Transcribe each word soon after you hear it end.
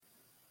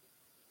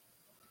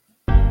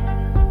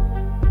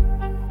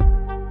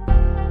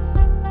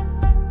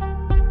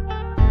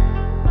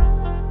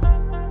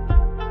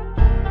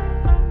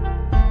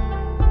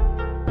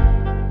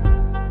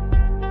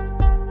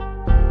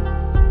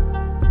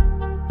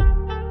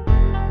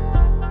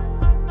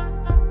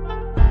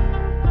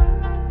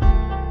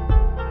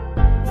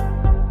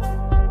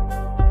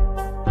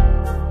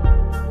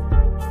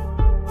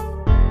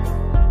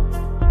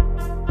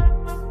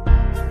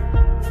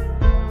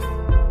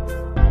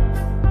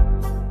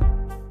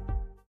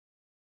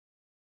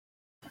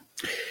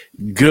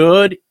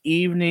Good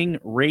evening,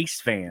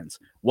 race fans.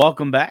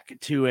 Welcome back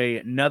to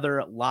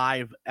another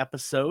live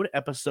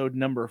episode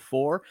number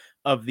 4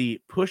 of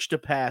the Push to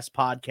Pass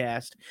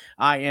podcast.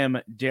 I am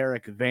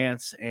Derik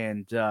Vance,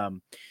 and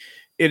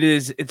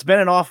it's been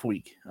an off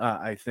week,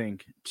 I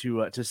think,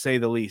 to say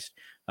the least,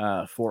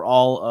 for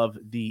all of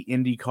the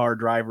IndyCar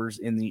drivers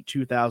in the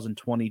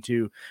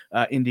 2022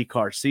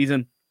 IndyCar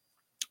season.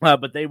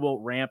 But they will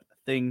ramp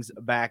things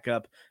back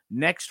up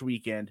next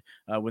weekend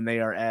when they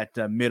are at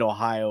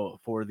Mid-Ohio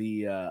for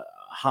the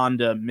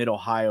Honda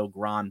Mid-Ohio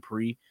Grand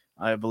Prix,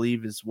 I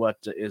believe is what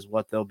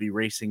they'll be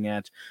racing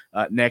at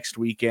next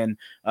weekend.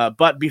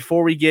 But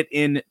before we get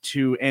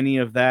into any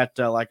of that,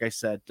 like I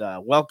said,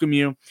 welcome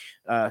you.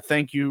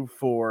 Thank you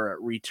for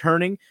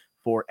returning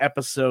for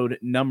episode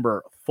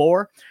number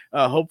 4.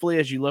 Hopefully,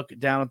 as you look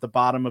down at the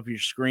bottom of your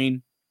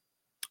screen,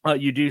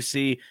 you do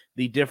see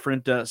the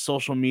different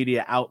social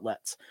media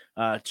outlets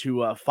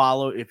to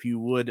follow, if you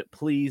would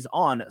please,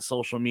 on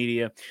social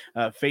media,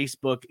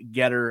 Facebook,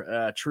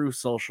 Getter, True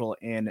Social,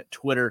 and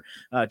Twitter,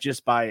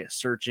 just by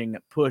searching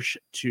Push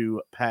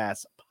to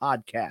Pass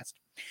Podcast.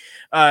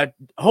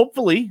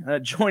 Hopefully,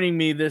 joining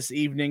me this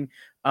evening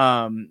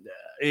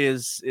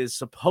is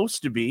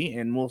supposed to be,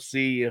 and we'll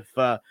see if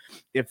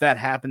that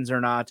happens or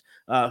not,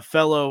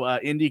 fellow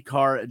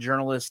IndyCar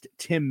journalist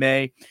Tim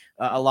May.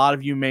 A lot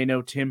of you may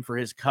know Tim for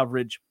his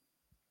coverage,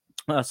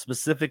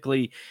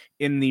 specifically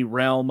in the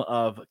realm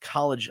of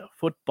college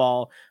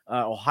football,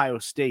 Ohio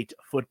State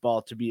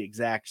football to be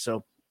exact.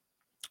 So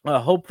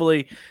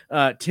hopefully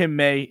Tim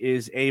May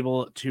is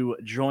able to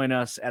join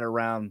us at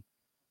around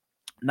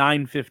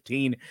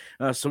 9:15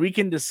 so we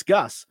can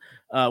discuss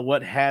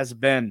what has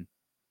been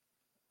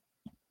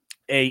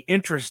a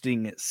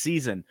interesting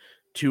season,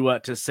 to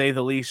say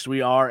the least.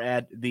 We are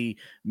at the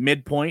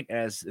midpoint,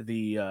 as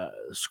the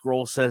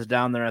scroll says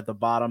down there at the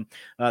bottom,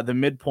 the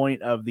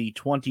midpoint of the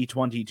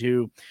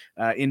 2022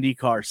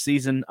 IndyCar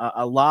season.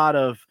 A lot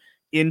of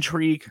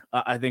intrigue,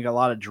 I think a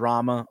lot of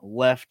drama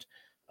left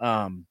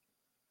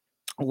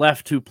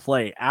to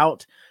play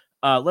out.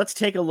 Let's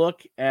take a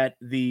look at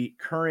the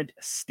current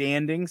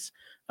standings,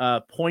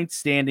 point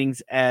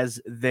standings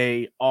as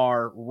they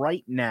are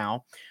right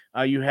now.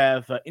 You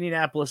have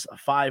Indianapolis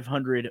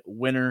 500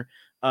 winner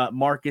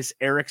Marcus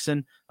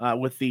Ericsson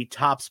with the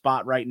top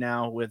spot right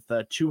now with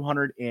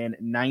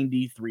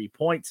 293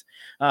 points.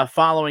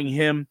 Following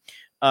him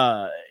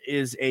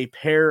is a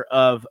pair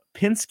of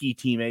Penske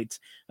teammates.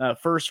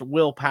 First,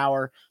 Will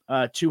Power,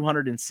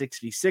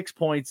 266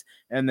 points,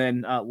 and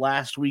then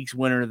last week's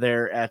winner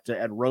there at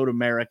Road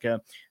America,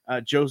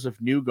 Joseph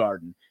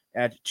Newgarden,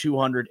 at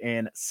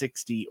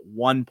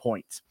 261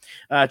 points.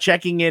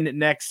 Checking in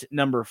next,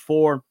 number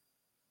 4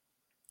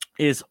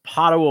 is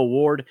Pato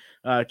Award,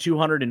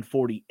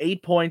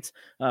 248 points.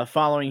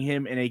 Following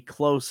him in a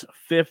close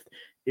 5th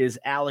is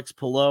Alex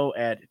Palou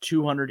at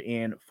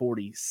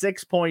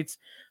 246 points.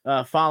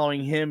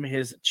 Following him,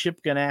 his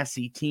Chip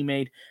Ganassi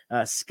teammate,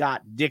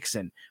 Scott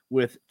Dixon,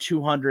 with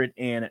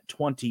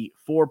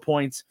 224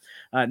 points.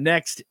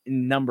 Next,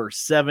 number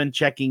 7,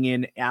 checking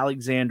in,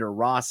 Alexander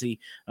Rossi,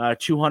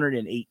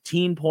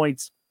 218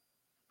 points.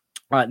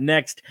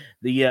 Next,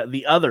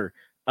 the other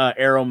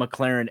Arrow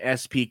McLaren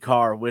SP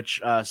car,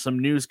 which some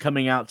news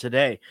coming out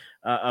today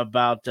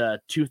about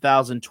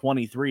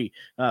 2023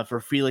 for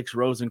Felix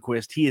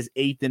Rosenqvist. He is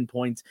 8th in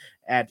points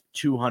at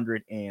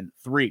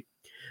 203.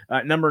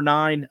 Number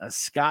 9,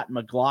 Scott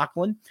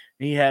McLaughlin.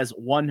 He has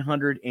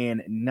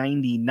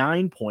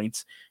 199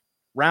 points.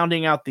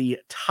 Rounding out the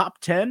top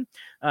 10,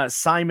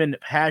 Simon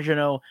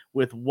Pagenaud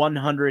with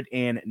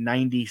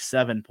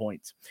 197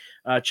 points.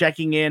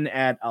 Checking in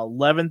at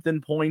 11th in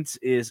points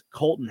is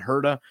Colton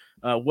Herta.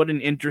 What an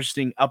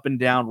interesting up and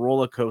down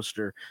roller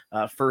coaster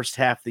first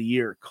half of the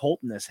year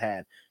Colton has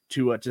had,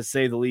 to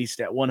say the least,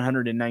 at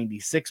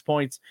 196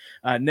 points.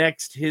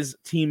 Next, his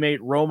teammate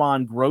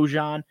Roman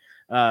Grosjean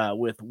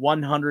with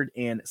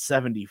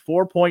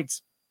 174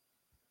 points.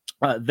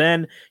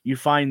 Then you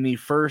find the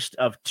first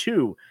of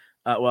 2,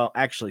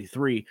 actually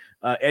 3,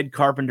 Ed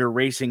Carpenter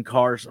Racing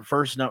cars.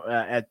 First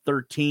at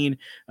 13,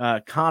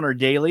 Connor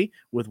Daly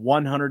with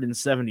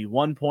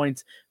 171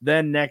 points.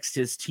 Then next,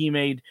 his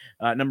teammate,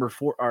 number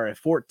 4, or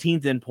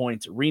 14th in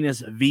points,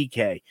 Rinus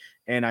VeeKay.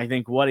 And I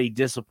think what a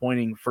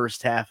disappointing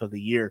first half of the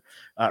year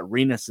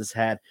Rinus has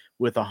had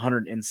with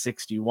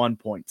 161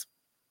 points.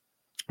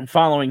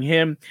 Following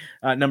him,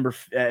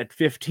 at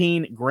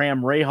 15,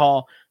 Graham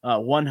Rahal,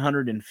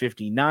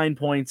 159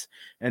 points.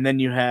 And then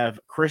you have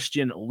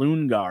Christian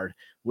Lundgaard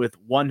with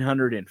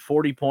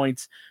 140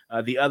 points.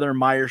 The other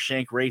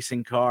Meyershank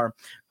Racing car,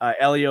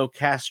 Elio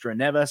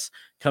Castroneves,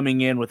 coming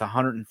in with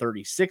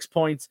 136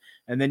 points.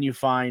 And then you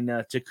find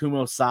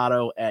Takuma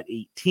Sato at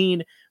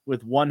 18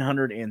 with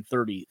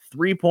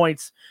 133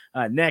 points.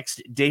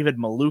 Next, David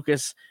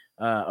Malukas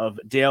of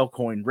Dale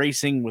Coyne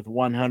Racing with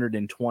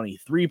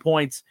 123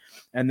 points.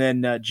 And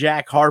then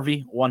Jack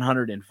Harvey,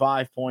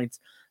 105 points.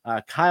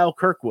 Kyle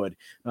Kirkwood,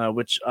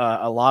 which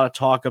a lot of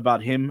talk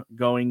about him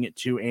going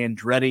to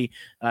Andretti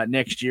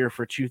next year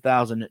for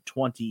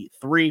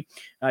 2023.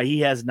 He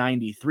has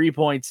 93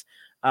 points.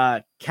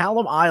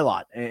 Callum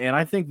Ilott, and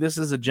I think this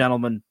is a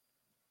gentleman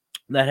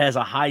that has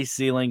a high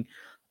ceiling.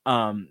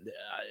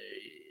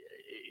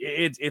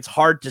 It's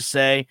hard to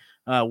say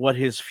what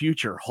his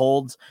future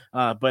holds,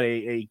 but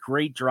a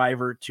great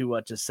driver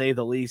to say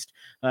the least.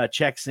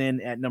 Checks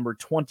in at number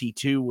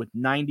 22 with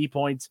 90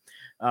 points.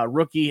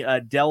 Rookie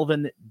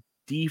Delvin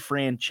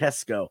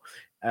DiFrancesco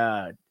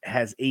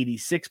has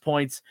 86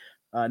 points.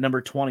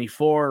 Number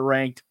 24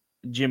 ranked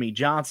Jimmy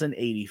Johnson,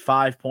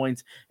 85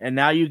 points. And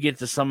now you get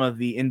to some of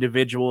the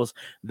individuals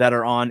that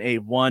are on a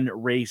one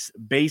race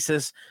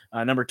basis.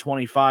 Number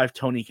 25,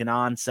 Tony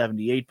Kanaan,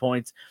 78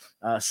 points.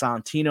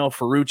 Santino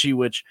Ferrucci,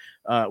 which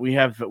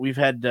we've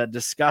had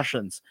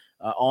discussions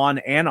on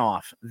and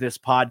off this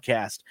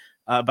podcast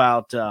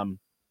about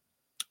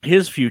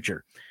his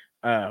future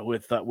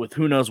with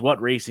who knows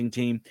what racing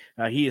team.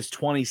 He is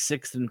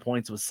 26th in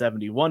points with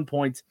 71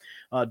 points.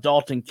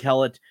 Dalton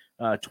Kellett,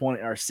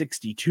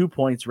 62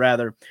 points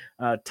rather.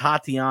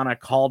 Tatiana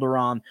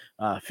Calderon,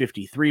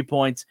 53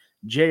 points.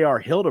 J.R.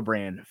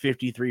 Hildebrand,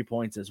 53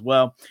 points as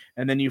well.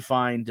 And then you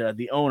find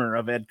the owner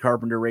of Ed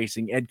Carpenter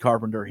Racing, Ed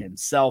Carpenter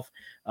himself,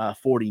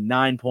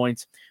 49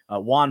 points.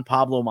 Juan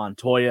Pablo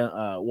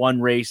Montoya, one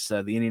race, the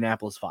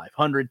Indianapolis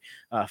 500,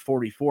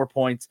 44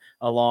 points,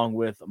 along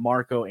with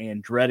Marco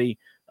Andretti,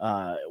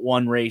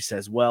 one race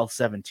as well,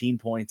 17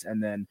 points.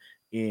 And then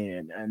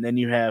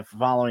you have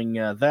following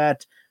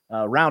that,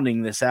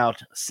 rounding this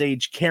out,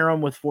 Sage Karam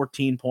with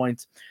 14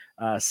 points,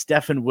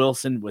 Stephen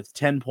Wilson with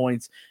 10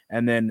 points,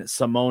 and then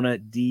Simona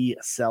Di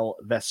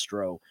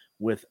Silvestro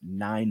with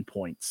 9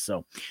 points.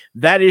 So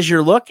that is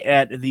your look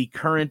at the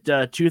current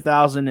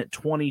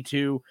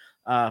 2022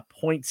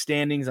 point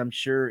standings. I'm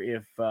sure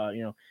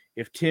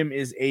if Tim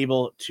is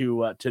able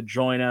to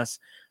join us,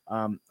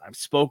 I've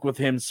spoke with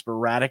him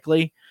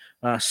sporadically.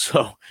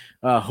 So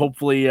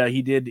hopefully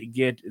he did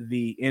get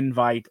the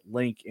invite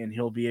link and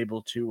he'll be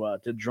able to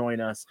join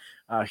us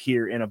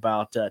here in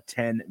about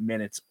 10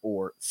 minutes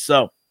or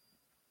so.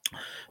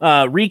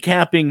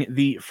 Recapping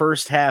the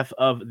first half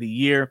of the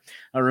year.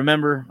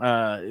 Remember,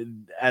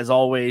 as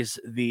always,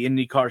 the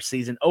IndyCar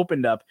season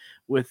opened up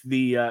with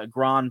the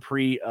Grand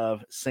Prix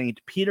of St.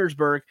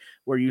 Petersburg,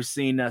 where you've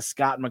seen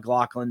Scott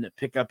McLaughlin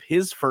pick up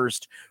his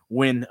first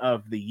win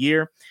of the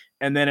year.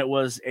 And then it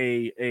was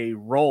a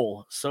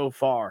roll so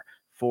far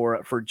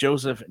for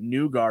Joseph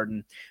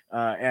Newgarden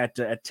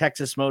at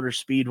Texas Motor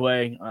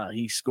Speedway.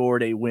 He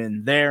scored a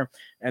win there,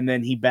 and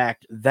then he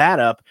backed that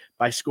up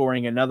by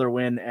scoring another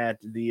win at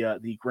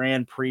the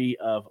Grand Prix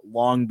of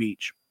Long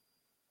Beach.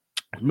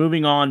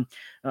 Moving on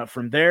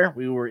from there,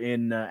 we were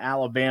in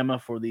Alabama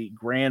for the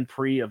Grand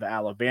Prix of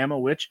Alabama,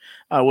 which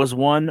was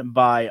won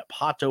by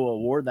Pato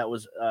Award. That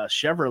was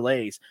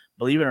Chevrolet's.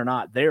 Believe it or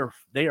not, they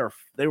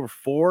were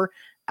 4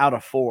 out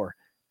of 4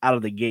 out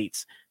of the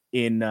gates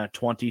in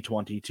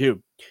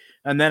 2022.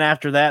 And then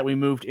after that, we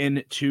moved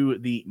into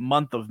the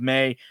month of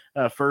May.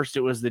 First,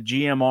 it was the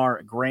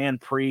GMR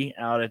Grand Prix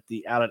out at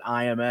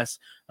IMS,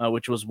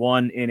 which was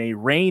won in a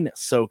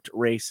rain-soaked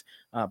race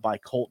by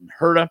Colton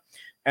Herta.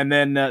 And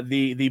then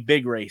the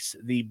big race,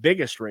 the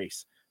biggest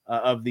race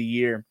of the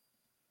year,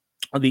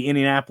 the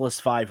Indianapolis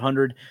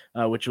 500,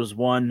 which was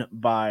won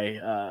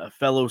by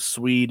fellow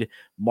Swede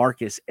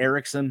Marcus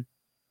Ericsson.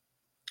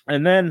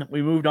 And then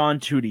we moved on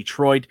to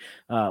Detroit,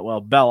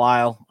 Belle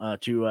Isle,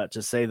 to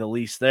say the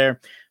least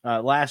there.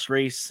 Last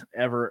race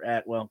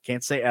ever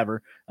can't say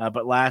ever,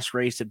 but last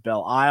race at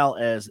Belle Isle,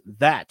 as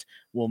that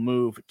will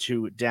move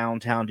to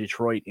downtown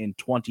Detroit in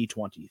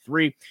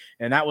 2023.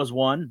 And that was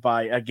won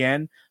by,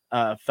 again,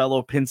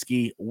 fellow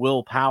Penske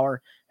Will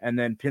Power. And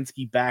then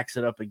Penske backs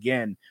it up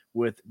again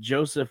with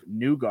Joseph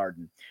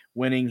Newgarden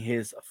winning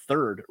his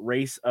third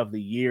race of the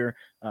year,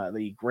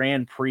 the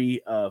Grand Prix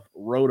of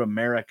Road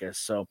America.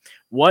 So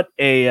what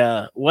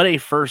a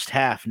first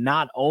half,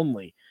 not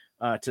only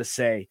to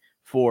say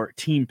for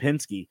Team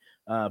Penske,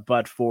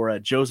 but for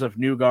Joseph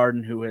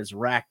Newgarden, who has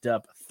racked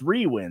up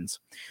 3 wins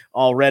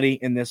already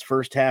in this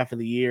first half of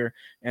the year,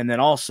 and then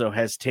also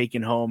has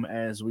taken home,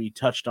 as we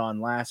touched on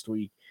last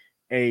week,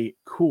 a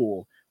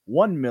cool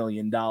 $1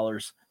 million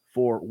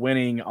for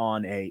winning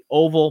on a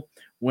oval,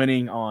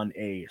 winning on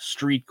a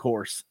street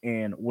course,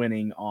 and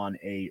winning on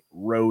a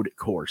road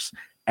course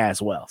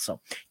as well. So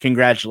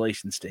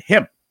congratulations to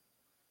him.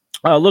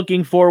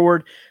 Looking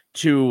forward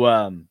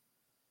to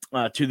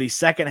the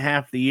second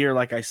half of the year.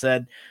 Like I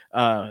said,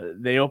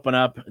 they open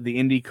up, the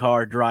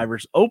IndyCar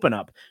drivers open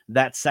up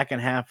that second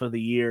half of the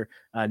year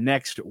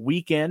next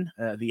weekend,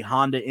 the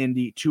Honda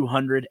Indy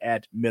 200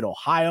 at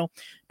Mid-Ohio.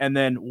 And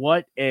then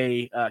what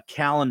a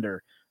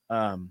calendar,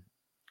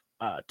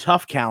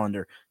 tough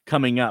calendar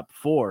coming up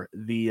for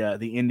the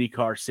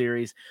IndyCar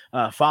series.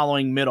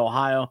 Following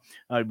Mid-Ohio,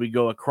 we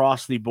go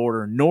across the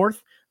border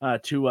north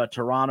to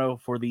Toronto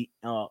for the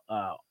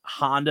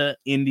Honda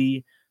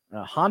Indy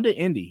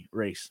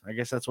race. I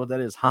guess that's what that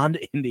is. Honda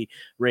Indy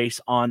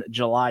race on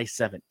July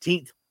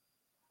 17th.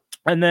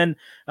 And then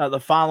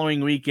the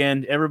following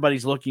weekend,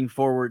 everybody's looking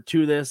forward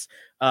to this.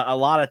 A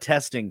lot of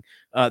testing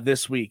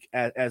this week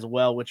as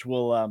well, which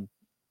we'll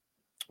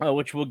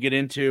get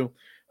into.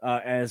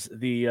 as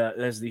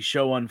the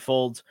show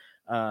unfolds.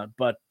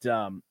 But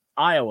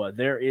Iowa,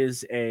 there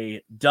is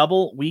a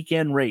double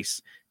weekend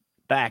race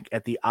back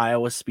at the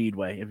Iowa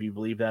Speedway, if you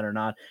believe that or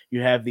not. You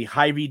have the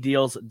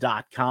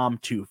HyVeeDeals.com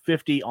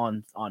 250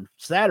 on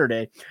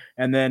Saturday,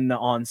 and then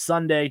on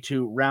Sunday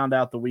to round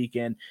out the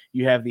weekend,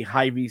 you have the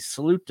Hy-Vee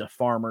Salute to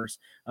Farmers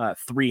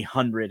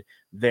 300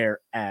 there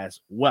as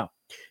well.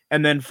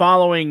 And then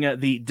following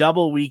the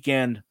double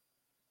weekend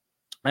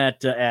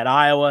at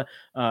Iowa,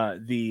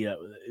 the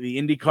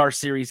IndyCar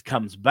series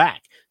comes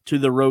back to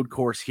the road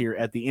course here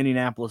at the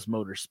Indianapolis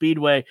Motor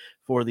Speedway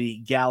for the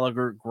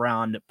Gallagher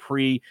Grand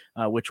Prix,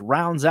 which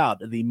rounds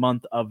out the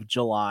month of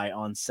July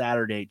on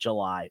Saturday,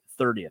 July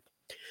 30th.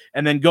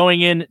 And then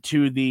going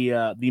into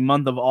the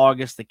month of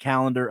August, the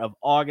calendar of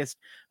August,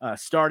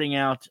 starting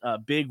out a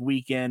big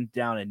weekend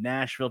down in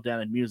Nashville,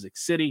 down in Music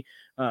City,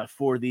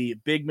 for the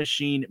Big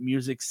Machine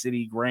Music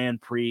City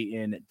Grand Prix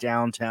in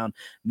downtown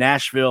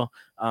Nashville.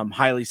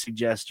 Highly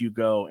suggest you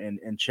go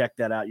and check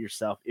that out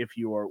yourself if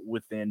you are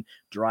within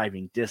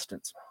driving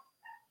distance.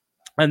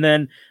 And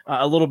then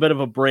a little bit of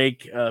a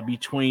break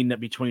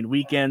between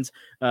weekends.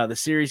 The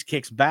series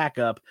kicks back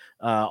up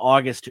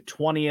August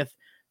 20th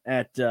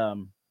at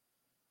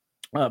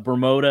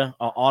Bermuda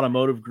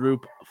Automotive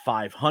Group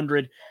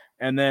 500.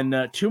 And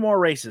then two more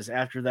races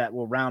after that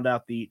will round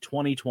out the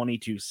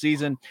 2022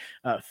 season.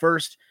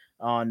 First,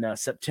 on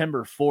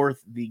September 4th,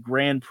 the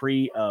Grand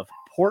Prix of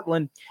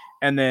Portland.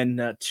 And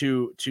then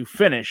to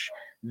finish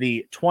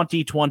the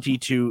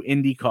 2022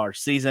 IndyCar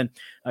season,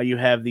 you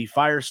have the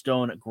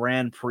Firestone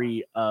Grand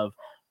Prix of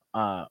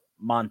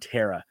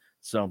Montera.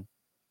 So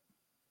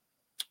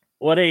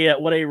what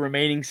a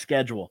remaining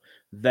schedule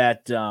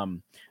that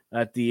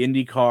the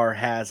IndyCar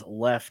has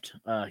left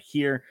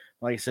here.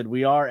 Like I said,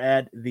 we are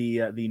at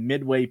the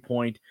midway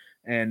point,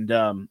 and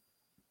a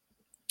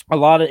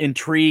lot of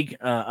intrigue,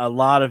 a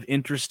lot of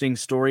interesting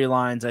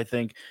storylines, I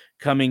think,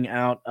 coming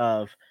out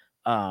of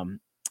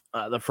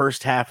the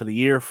first half of the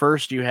year.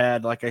 First, you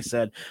had, like I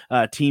said,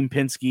 Team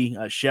Penske,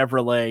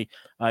 Chevrolet,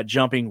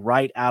 jumping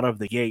right out of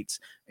the gates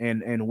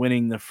and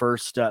winning the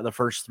first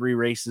three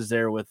races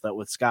there with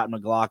Scott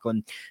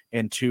McLaughlin,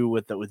 and two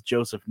with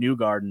Joseph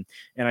Newgarden.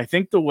 And I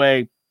think the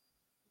way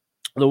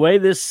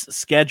this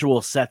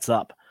schedule sets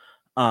up,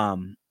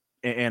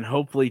 and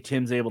hopefully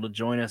Tim's able to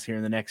join us here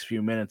in the next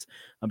few minutes,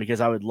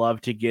 because I would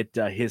love to get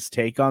his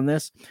take on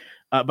this.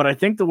 But I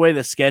think the way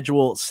the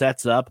schedule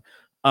sets up,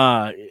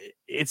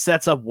 it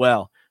sets up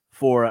well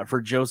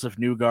for Joseph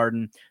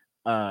Newgarden.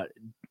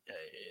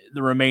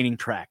 The remaining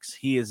tracks,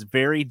 he is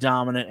very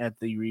dominant at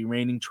the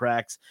remaining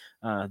tracks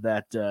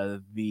that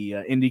the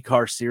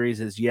IndyCar series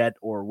has yet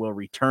or will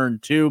return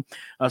to.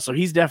 So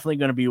he's definitely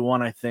going to be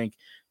one, I think,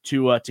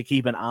 to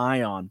keep an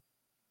eye on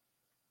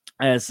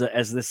as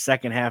this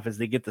second half, as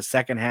they get the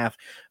second half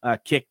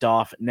kicked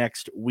off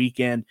next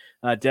weekend.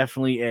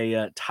 Definitely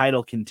a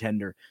title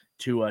contender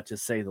to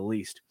say the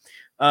least.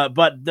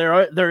 But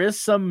there is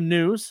some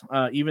news,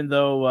 even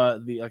though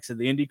like I said,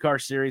 the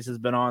IndyCar series has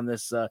been on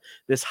this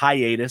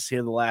hiatus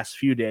here the last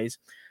few days.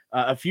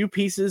 A few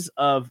pieces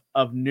of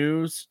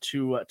news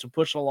to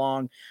push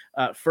along.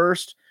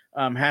 First,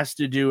 has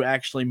to do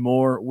actually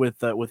more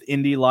with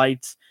Indy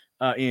Lights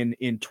in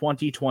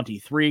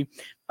 2023.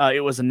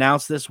 It was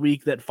announced this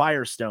week that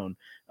Firestone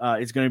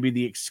is going to be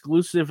the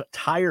exclusive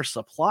tire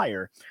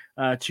supplier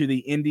to the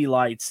Indy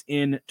Lights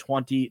in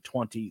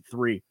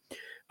 2023.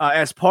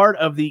 As part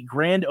of the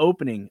grand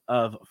opening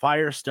of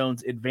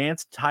Firestone's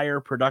Advanced Tire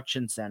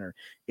Production Center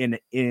in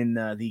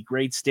the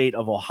great state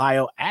of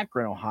Ohio,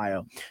 Akron,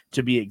 Ohio,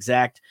 to be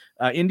exact,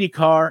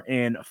 IndyCar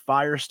and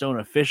Firestone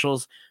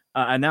officials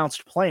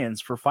announced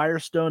plans for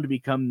Firestone to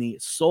become the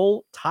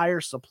sole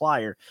tire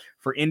supplier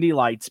for Indy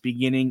Lights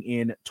beginning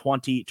in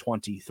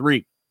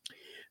 2023.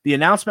 The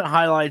announcement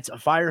highlights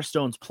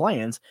Firestone's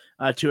plans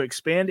to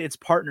expand its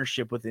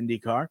partnership with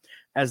IndyCar,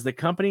 as the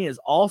company is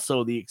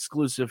also the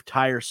exclusive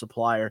tire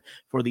supplier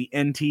for the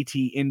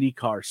NTT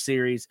IndyCar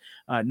Series,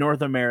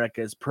 North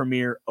America's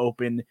premier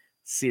open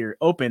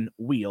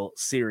wheel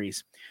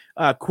series.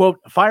 Quote,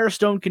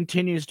 Firestone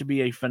continues to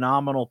be a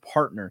phenomenal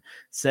partner,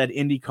 said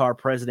IndyCar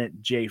president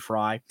Jay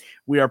Fry.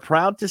 We are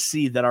proud to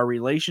see that our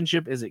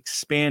relationship is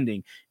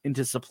expanding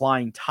into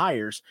supplying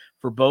tires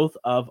for both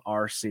of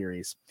our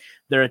series.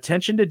 Their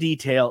attention to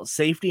detail,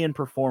 safety, and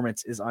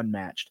performance is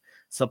unmatched.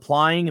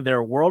 Supplying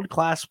their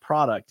world-class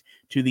product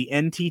to the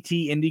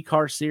NTT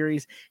IndyCar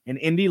Series and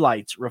Indy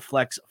Lights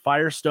reflects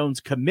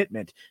Firestone's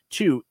commitment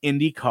to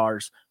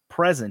IndyCar's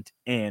present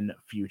and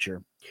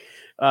future.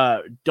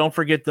 Don't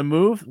forget, the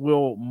move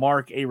will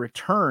mark a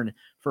return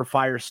for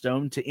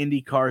Firestone to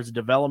IndyCar's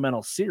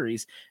developmental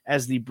series,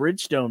 as the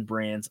Bridgestone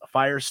brands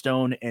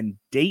Firestone and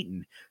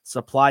Dayton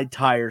supplied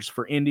tires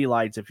for Indy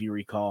Lights, if you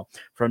recall,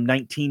 from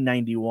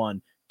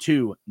 1991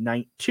 to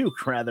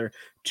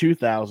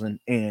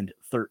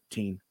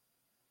 2013.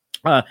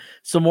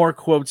 Some more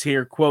quotes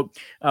here. Quote,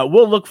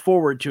 we'll look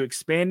forward to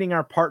expanding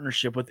our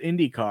partnership with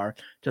IndyCar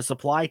to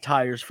supply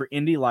tires for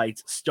Indy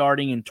Lights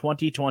starting in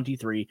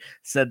 2023,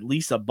 said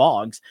Lisa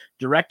Boggs,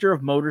 director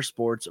of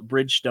motorsports,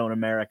 Bridgestone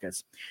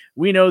Americas.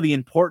 We know the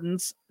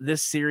importance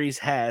this series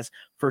has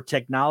for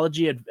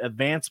technology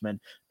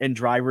advancement and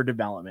driver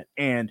development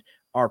and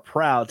are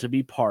proud to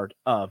be part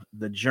of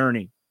the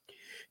journey.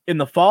 In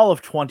the fall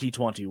of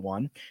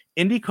 2021,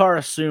 IndyCar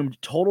assumed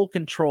total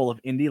control of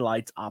Indy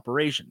Lights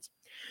operations.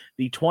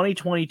 The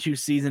 2022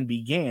 season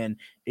began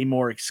a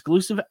more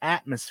exclusive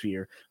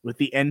atmosphere with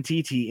the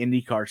NTT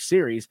IndyCar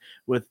Series,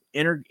 with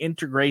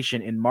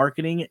integration in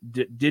marketing,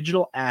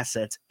 digital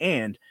assets,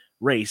 and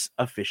race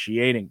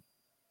officiating.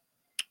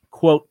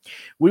 Quote,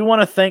 we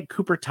want to thank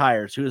Cooper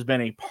Tires, who has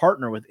been a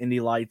partner with Indy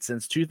Lights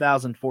since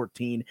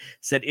 2014,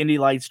 said Indy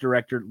Lights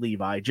director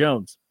Levi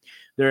Jones.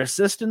 Their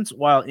assistance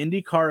while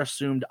IndyCar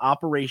assumed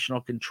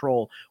operational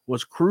control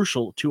was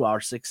crucial to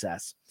our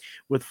success.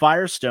 With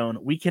Firestone,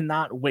 we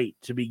cannot wait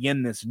to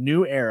begin this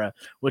new era,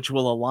 which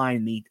will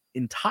align the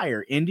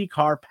entire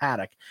IndyCar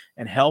paddock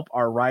and help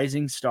our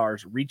rising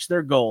stars reach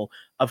their goal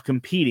of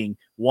competing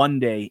one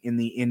day in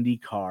the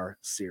IndyCar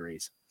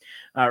Series.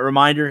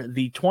 Reminder,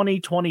 the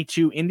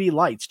 2022 Indy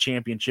Lights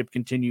Championship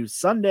continues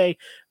Sunday,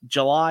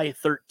 July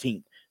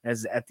 13th,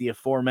 as at the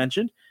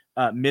aforementioned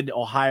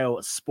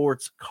Mid-Ohio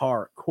Sports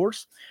Car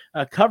Course.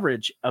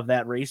 Coverage of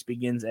that race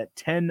begins at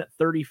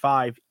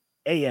 10:35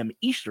 a.m.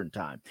 Eastern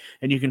Time,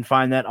 and you can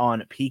find that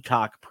on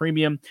Peacock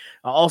Premium.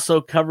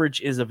 Also,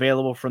 coverage is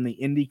available from the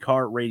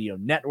IndyCar Radio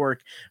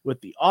Network with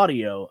the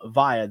audio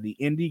via the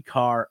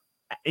IndyCar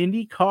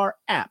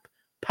app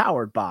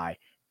powered by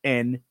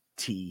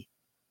NTT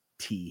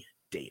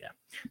Data.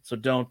 So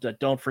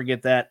don't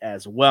forget that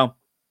as well.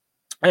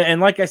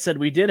 And like I said,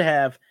 we did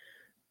have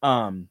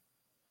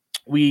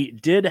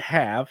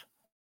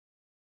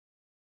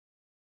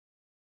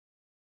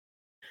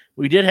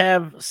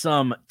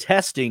some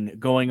testing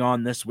going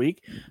on this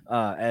week.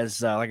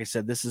 As like I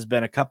said, this has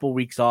been a couple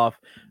weeks off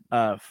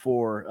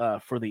for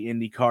the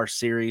IndyCar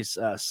series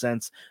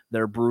since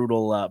their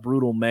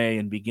brutal May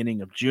and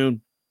beginning of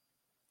June.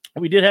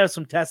 We did have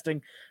some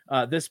testing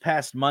this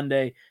past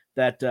Monday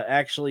that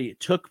actually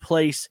took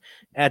place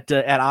at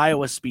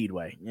Iowa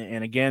Speedway.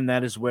 And again,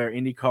 that is where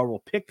IndyCar will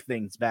pick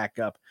things back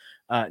up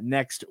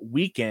next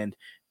weekend.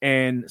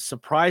 And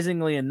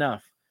surprisingly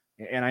enough,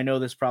 and I know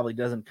this probably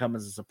doesn't come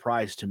as a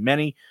surprise to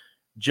many,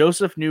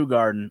 Joseph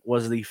Newgarden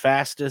was the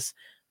fastest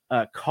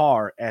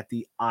car at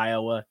the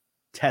Iowa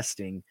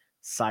testing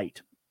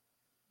site.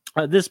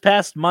 This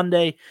past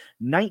Monday,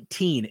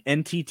 19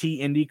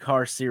 NTT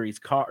IndyCar Series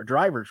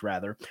drivers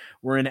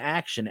were in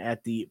action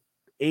at the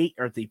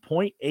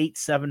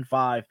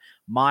 0.875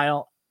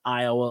 mile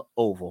Iowa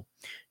Oval,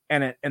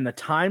 and the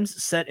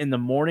times set in the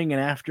morning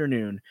and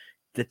afternoon.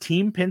 The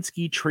Team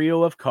Penske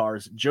trio of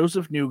cars,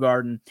 Joseph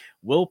Newgarden,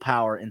 Will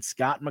Power, and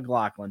Scott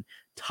McLaughlin,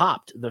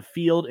 topped the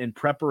field in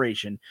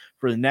preparation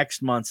for the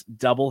next month's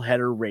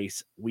doubleheader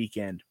race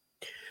weekend.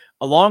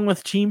 Along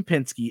with Team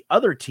Penske,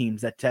 other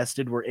teams that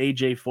tested were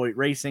AJ Foyt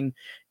Racing,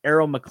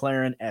 Arrow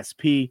McLaren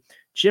SP,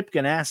 Chip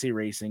Ganassi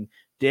Racing,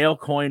 Dale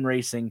Coyne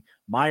Racing,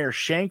 Meyer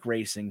Shank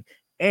Racing,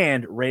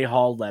 and Ray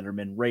Hall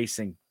Letterman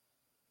Racing.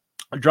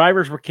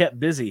 Drivers were kept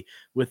busy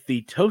with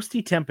the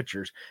toasty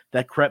temperatures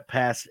that crept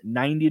past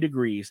 90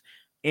 degrees,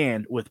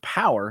 and with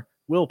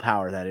Will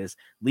Power, that is,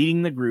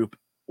 leading the group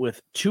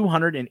with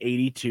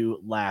 282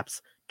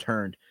 laps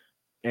turned.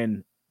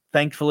 And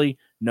thankfully,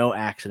 no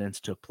accidents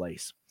took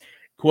place.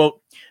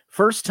 Quote,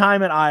 first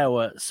time at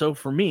Iowa, so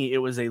for me, it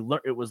was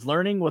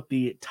learning what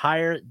the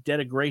tire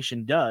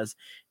degradation does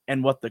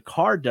and what the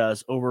car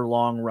does over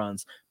long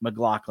runs,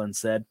 McLaughlin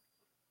said.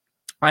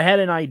 I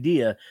had an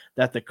idea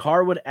that the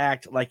car would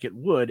act like it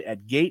would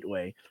at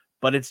Gateway,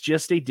 but it's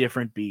just a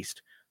different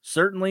beast.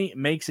 Certainly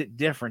makes it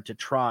different to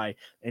try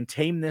and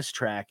tame this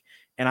track,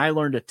 and I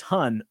learned a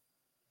ton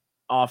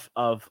off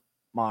of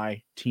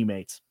my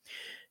teammates.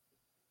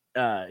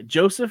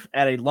 Joseph,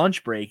 at a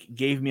lunch break,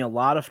 gave me a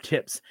lot of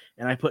tips,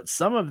 and I put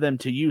some of them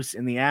to use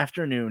in the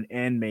afternoon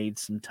and made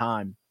some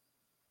time.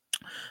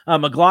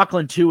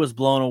 McLaughlin, too, was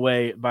blown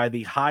away by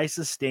the high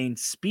sustained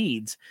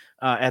speeds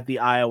at the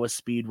Iowa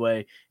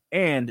Speedway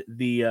and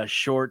the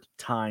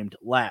short-timed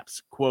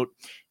laps. Quote,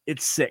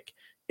 it's sick.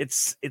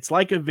 It's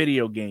like a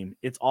video game.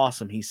 It's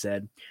awesome, he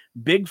said.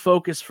 Big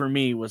focus for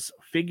me was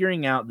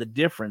figuring out the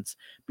difference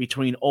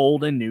between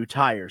old and new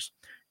tires.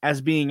 As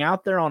being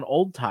out there on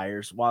old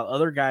tires while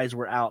other guys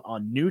were out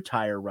on new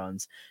tire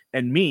runs,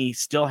 and me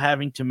still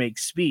having to make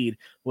speed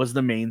was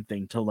the main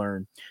thing to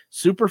learn.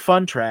 Super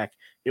fun track.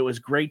 It was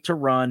great to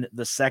run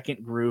the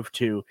second groove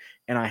too,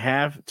 and I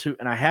have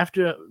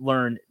to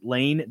learn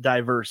lane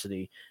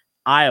diversity.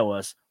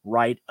 Iowa's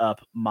right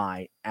up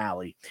my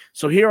alley.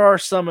 So here are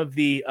some of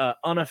the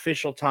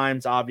unofficial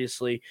times,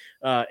 obviously,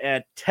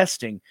 at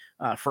testing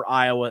for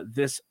Iowa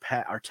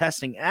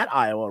testing at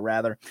Iowa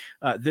rather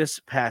this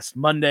past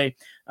Monday.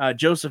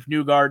 Joseph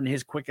Newgarden,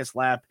 his quickest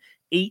lap,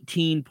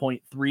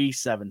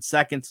 18.37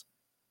 seconds.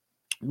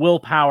 Will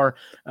Power,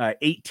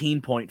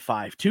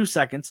 18.52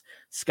 seconds.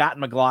 Scott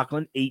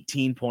McLaughlin,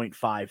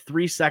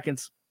 18.53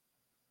 seconds.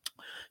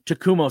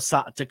 Takuma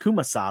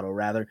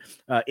Sato,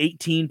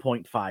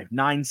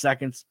 18.59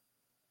 seconds.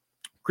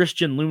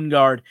 Christian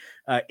Lundgaard,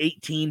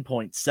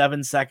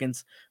 18.7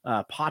 seconds.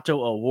 Pato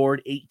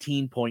O'Ward,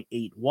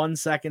 18.81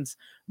 seconds.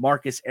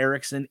 Marcus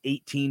Ericsson,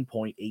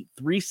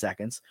 18.83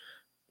 seconds.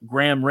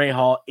 Graham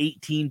Rahal,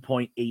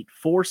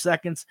 18.84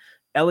 seconds.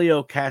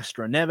 Elio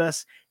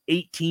Castroneves,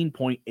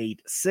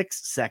 18.86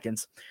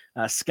 seconds.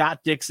 Scott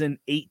Dixon,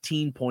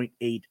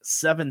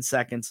 18.87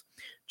 seconds.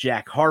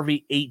 Jack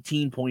Harvey,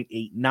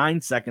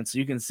 18.89 seconds. So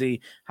you can see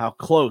how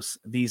close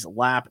these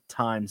lap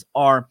times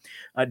are.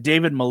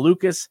 David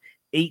Malukas,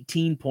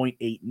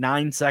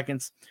 18.89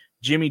 seconds.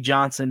 Jimmy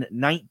Johnson,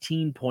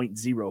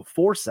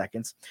 19.04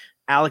 seconds.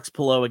 Alex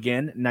Palou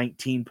again,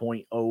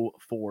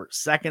 19.04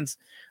 seconds.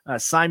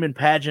 Simon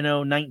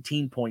Pagenaud,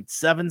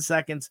 19.7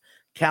 seconds.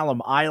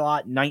 Callum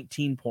Ilott,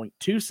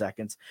 19.2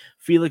 seconds.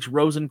 Felix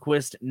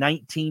Rosenqvist,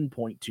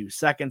 19.2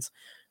 seconds.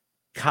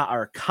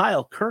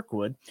 Kyle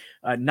Kirkwood,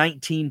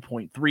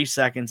 19.3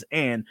 seconds.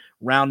 And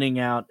rounding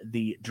out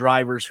the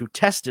drivers who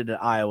tested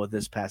at Iowa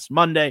this past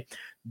Monday,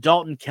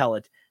 Dalton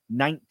Kellett,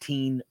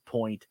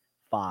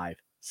 19.5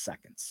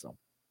 seconds. So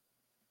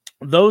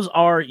those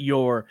are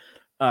your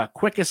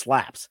quickest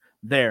laps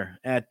there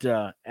at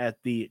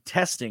the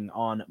testing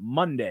on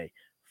Monday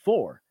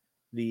for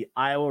the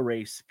Iowa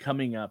race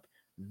coming up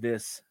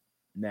this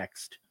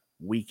next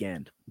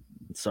weekend.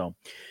 So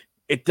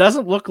it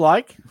doesn't look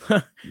like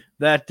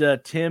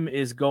that Tim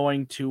is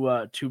going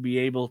to be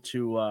able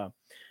to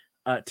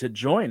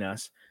join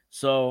us.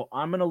 So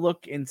I'm going to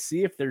look and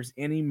see if there's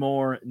any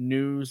more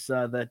news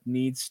that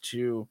needs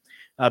to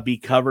be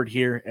covered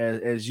here.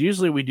 As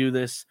usually we do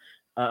this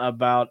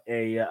about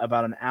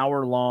an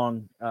hour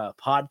long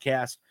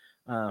podcast,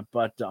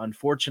 but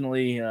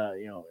unfortunately,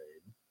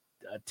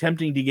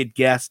 attempting to get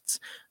guests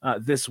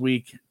this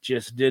week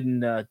just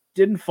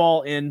didn't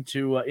fall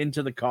into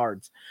the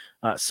cards,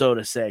 so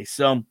to say.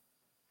 So I'm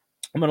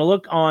going to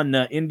look on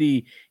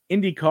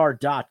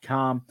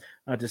IndyCar.com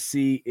to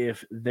see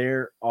if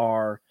there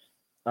are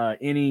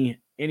any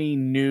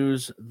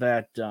news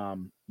that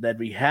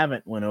we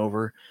haven't went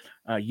over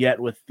yet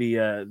with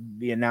the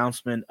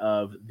announcement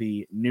of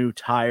the new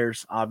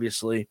tires,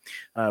 obviously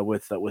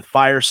with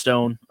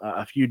Firestone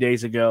a few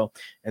days ago,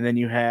 and then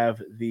you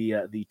have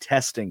the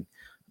testing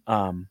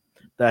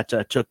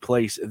that took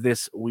place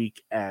this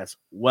week as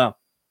well.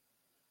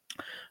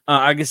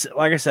 I guess,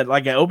 like I said,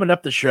 like I opened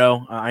up the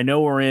show, I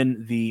know we're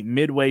in the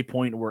midway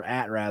point. We're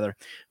at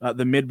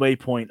the midway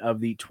point of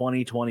the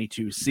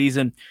 2022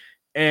 season.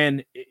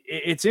 And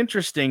it's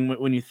interesting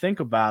when you think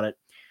about it.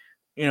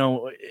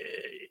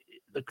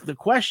 The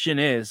question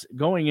is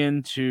going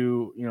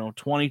into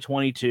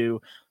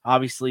 2022.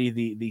 Obviously,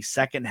 the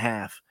second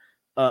half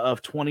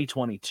of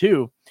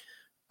 2022.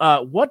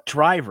 What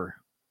driver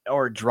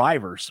or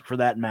drivers, for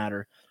that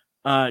matter,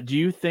 do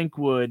you think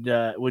would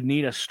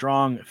need a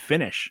strong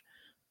finish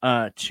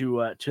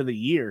to the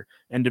year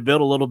and to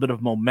build a little bit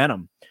of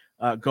momentum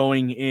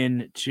going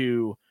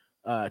into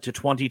to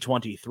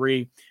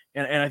 2023?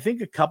 And I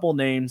think a couple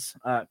names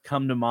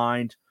come to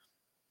mind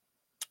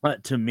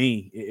to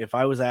me if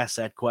I was asked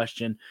that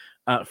question.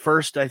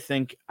 First, I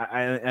think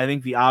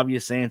the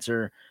obvious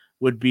answer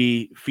would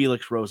be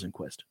Felix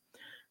Rosenqvist.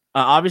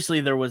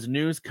 Obviously, there was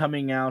news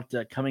coming out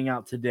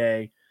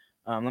today.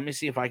 Let me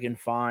see if I can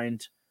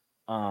find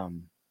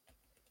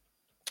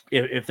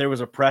if there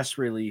was a press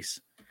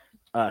release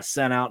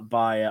sent out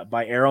by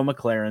Arrow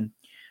McLaren.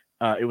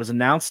 It was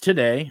announced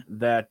today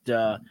that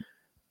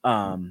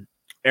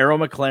Arrow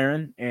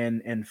McLaren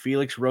and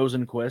Felix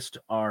Rosenqvist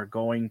are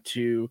going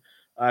to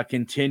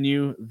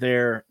continue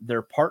their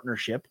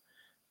partnership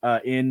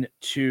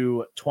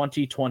into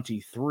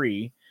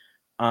 2023.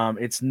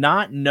 It's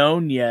not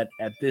known yet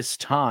at this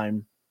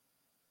time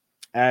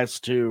as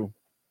to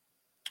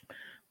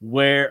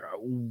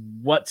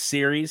what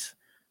series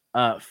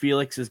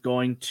Felix is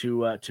going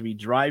to be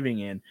driving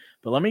in.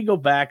 But let me go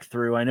back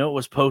through. I know it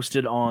was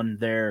posted on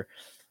their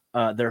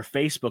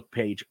Facebook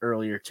page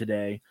earlier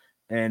today,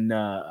 and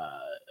I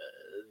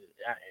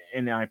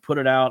put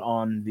it out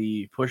on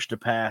the Push to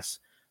Pass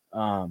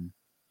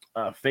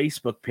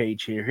Facebook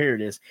page here. Here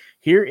it is.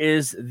 Here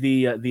is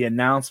the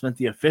announcement,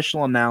 the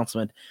official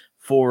announcement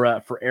for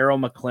Arrow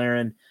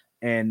McLaren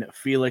and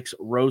Felix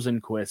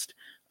Rosenqvist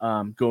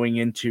going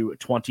into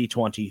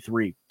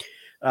 2023.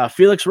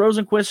 Felix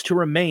Rosenqvist to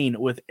remain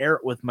with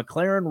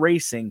McLaren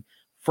Racing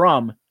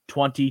from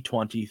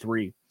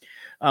 2023.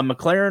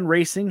 McLaren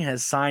Racing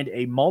has signed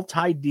a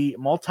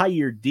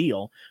multi-year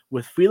deal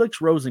with Felix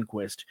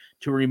Rosenqvist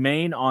to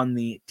remain on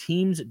the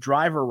team's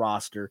driver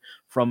roster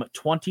from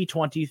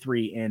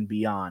 2023 and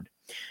beyond.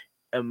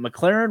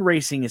 McLaren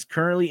Racing is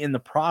currently in the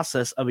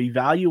process of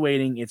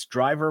evaluating its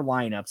driver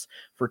lineups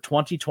for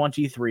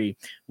 2023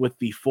 with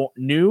the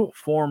new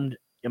formed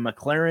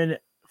McLaren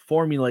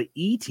Formula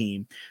E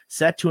team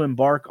set to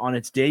embark on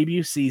its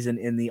debut season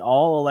in the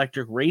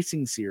all-electric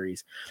racing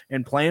series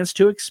and plans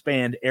to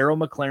expand Arrow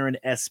McLaren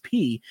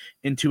SP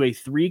into a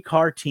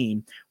 3-car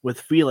team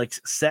with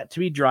Felix set to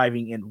be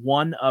driving in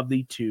one of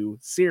the 2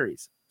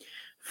 series.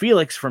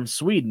 Felix from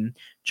Sweden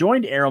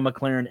joined Arrow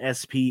McLaren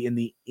SP in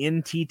the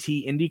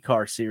NTT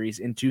IndyCar series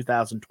in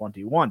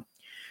 2021.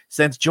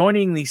 Since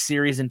joining the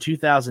series in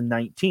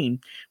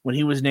 2019, when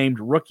he was named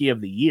Rookie of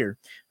the Year,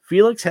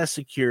 Felix has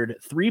secured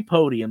 3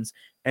 podiums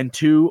and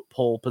 2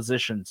 pole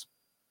positions.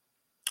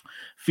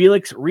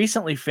 Felix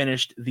recently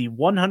finished the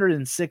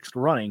 106th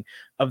running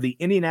of the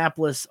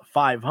Indianapolis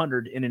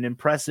 500 in an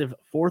impressive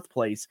 4th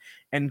place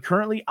and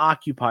currently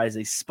occupies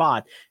a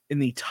spot in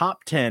the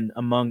top 10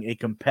 among a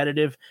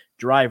competitive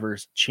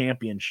drivers'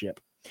 championship.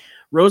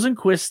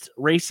 Rosenqvist's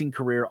racing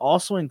career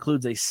also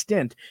includes a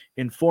stint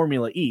in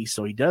Formula E,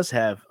 so he does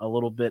have a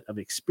little bit of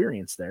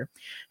experience there,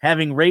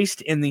 having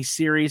raced in the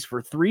series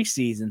for 3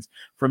 seasons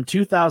from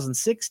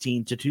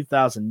 2016 to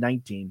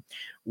 2019,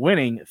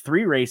 winning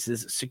 3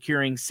 races,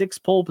 securing 6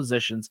 pole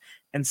positions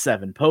and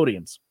 7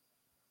 podiums.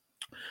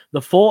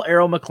 The full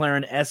Arrow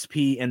McLaren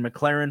SP and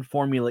McLaren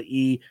Formula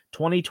E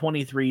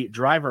 2023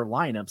 driver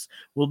lineups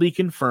will be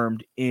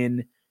confirmed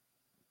in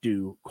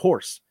due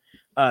course.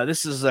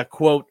 This is a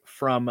quote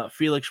from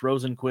Felix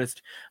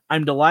Rosenqvist.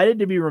 I'm delighted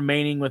to be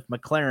remaining with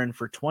McLaren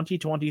for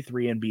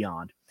 2023 and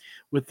beyond.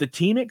 With the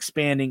team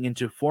expanding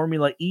into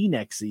Formula E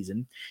next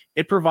season,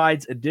 it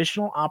provides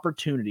additional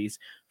opportunities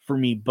for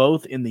me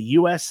both in the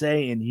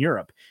USA and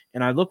Europe,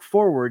 and I look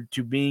forward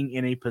to being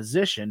in a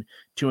position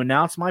to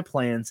announce my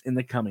plans in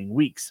the coming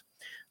weeks.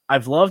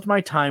 I've loved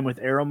my time with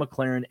Arrow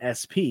McLaren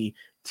SP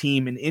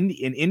team in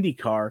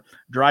IndyCar,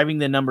 driving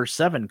the number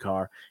 7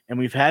 car, and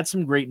we've had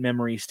some great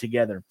memories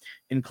together,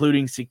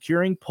 including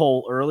securing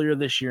pole earlier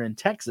this year in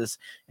Texas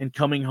and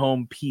coming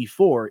home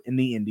P4 in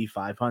the Indy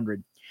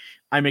 500.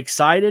 I'm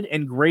excited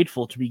and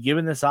grateful to be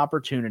given this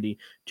opportunity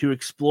to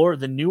explore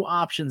the new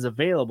options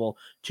available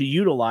to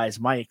utilize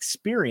my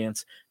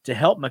experience to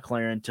help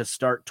McLaren to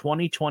start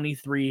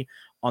 2023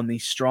 on the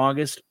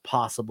strongest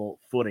possible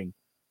footing.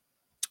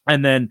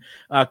 And then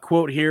a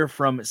quote here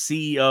from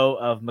CEO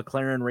of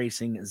McLaren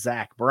Racing,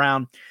 Zach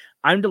Brown.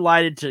 I'm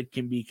delighted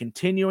to be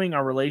continuing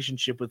our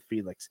relationship with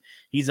Felix.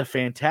 He's a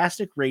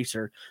fantastic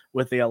racer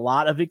with a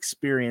lot of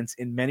experience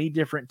in many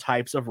different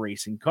types of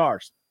racing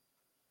cars.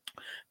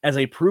 As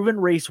a proven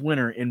race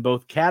winner in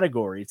both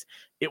categories,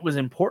 it was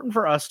important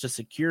for us to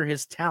secure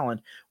his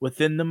talent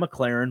within the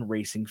McLaren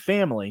racing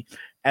family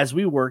as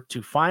we work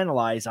to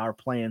finalize our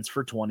plans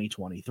for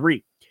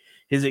 2023.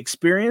 His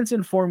experience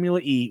in Formula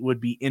E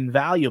would be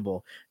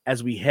invaluable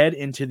as we head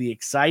into the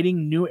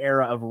exciting new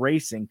era of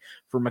racing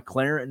for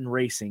McLaren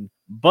Racing,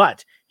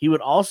 but he would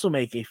also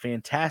make a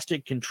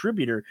fantastic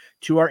contributor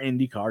to our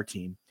IndyCar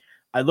team.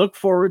 I look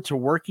forward to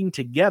working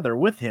together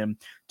with him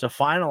to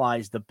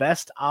finalize the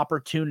best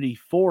opportunity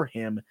for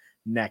him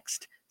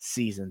next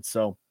season.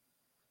 So,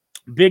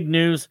 big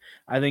news,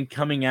 I think,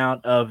 coming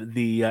out of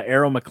the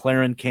Arrow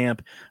McLaren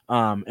camp,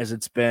 as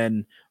it's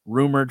been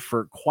rumored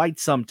for quite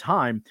some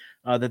time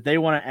that they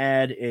want to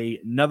add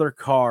another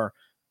car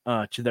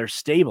to their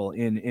stable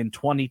in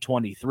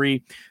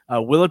 2023.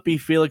 Will it be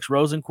Felix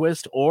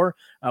Rosenqvist, or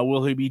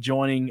will he be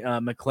joining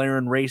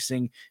McLaren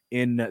Racing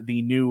in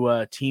the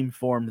new team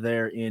formed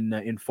there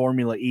in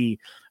Formula E?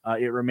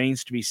 It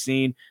remains to be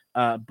seen.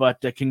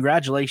 But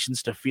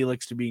congratulations to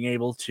Felix to being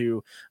able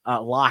to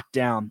lock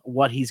down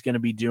what he's going to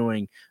be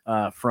doing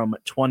from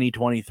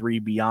 2023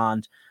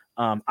 beyond.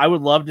 I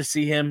would love to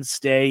see him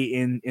stay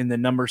in the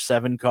number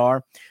 7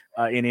 car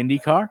in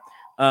IndyCar.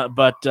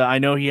 But I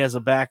know he has a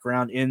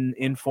background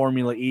in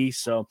Formula E,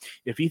 so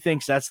if he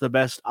thinks that's the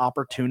best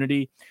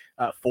opportunity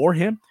for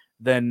him,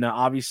 then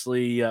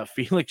obviously,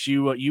 Felix,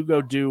 you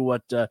go do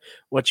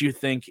what you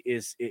think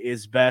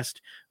is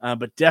best.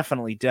 But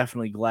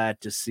definitely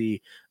glad to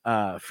see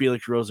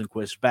Felix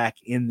Rosenqvist back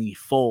in the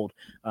fold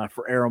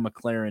for Arrow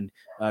McLaren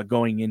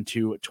going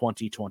into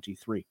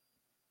 2023.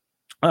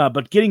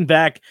 But getting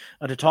back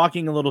to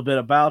talking a little bit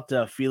about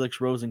Felix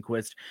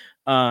Rosenqvist,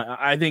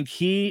 I think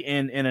he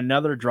and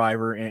another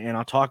driver, and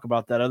I'll talk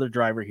about that other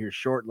driver here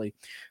shortly,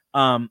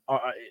 the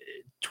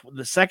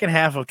second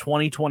half of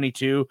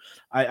 2022,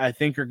 I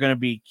think are going to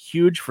be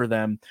huge for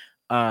them,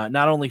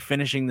 not only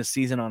finishing the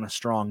season on a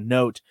strong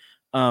note,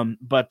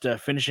 but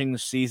finishing the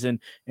season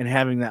and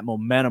having that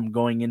momentum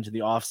going into the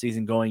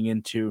offseason, going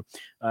into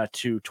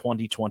to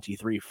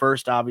 2023.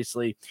 First,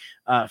 obviously,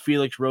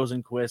 Felix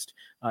Rosenqvist,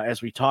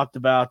 as we talked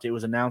about, it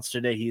was announced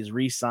today he is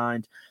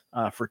re-signed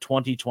for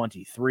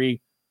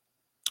 2023.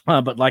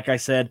 But like I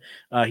said,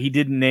 he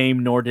didn't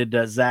name, nor did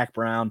Zach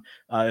Brown,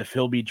 if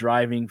he'll be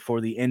driving for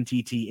the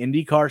NTT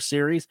IndyCar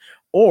series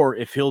or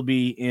if he'll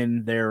be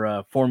in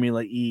their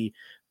Formula E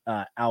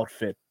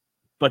outfit.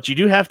 But you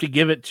do have to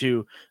give it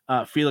to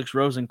Felix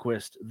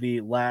Rosenqvist the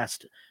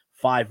last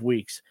 5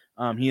 weeks.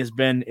 He has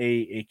been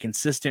a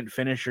consistent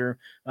finisher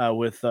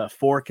with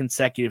 4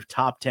 consecutive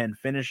top 10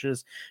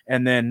 finishes.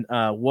 And then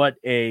what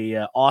a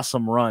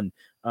awesome run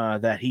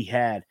that he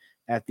had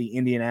at the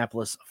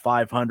Indianapolis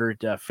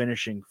 500,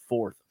 finishing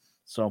fourth.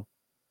 So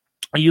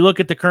you look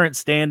at the current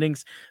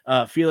standings,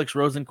 Felix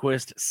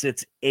Rosenqvist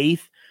sits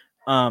eighth.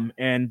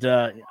 And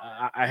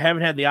I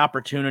haven't had the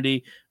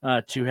opportunity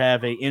to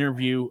have an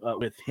interview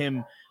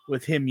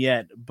with him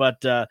yet,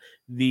 but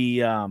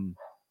the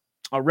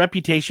a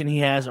reputation he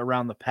has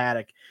around the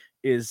paddock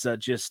is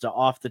just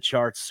off the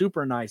charts.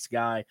 Super nice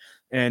guy,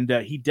 and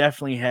he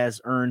definitely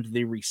has earned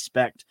the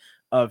respect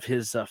of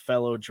his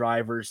fellow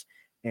drivers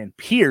and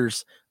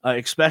peers,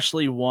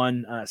 especially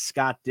one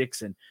Scott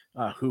Dixon,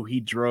 who he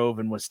drove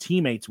and was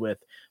teammates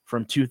with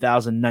from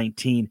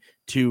 2019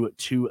 to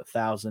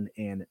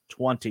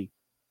 2020.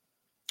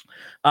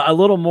 A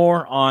little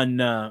more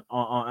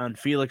on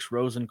Felix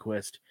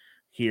Rosenqvist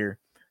here,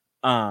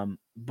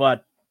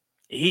 but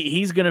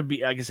he's going to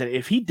be, like I said,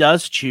 if he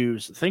does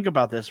choose, think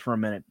about this for a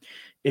minute.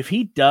 If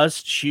he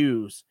does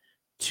choose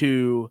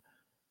to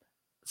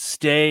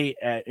stay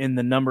in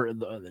the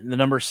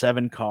number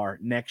 7 car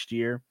next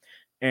year,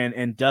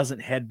 and doesn't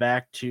head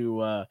back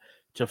to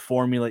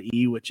Formula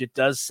E, which it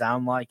does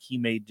sound like he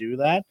may do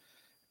that,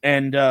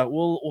 and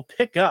we'll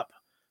pick up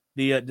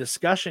the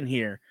discussion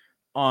here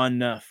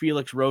on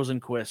Felix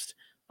Rosenqvist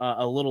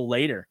a little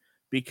later,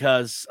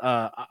 because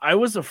I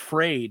was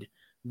afraid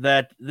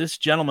that this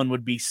gentleman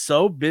would be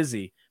so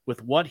busy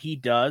with what he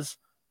does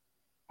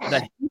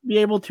that he'd be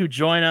able to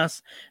join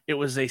us. It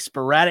was a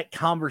sporadic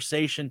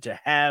conversation to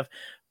have,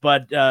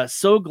 but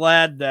so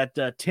glad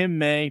that Tim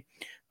May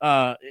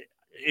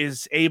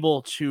is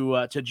able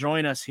to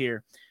join us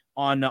here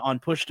on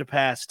Push to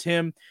Pass.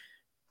 Tim,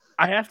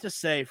 I have to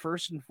say,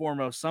 first and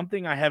foremost,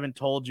 something I haven't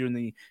told you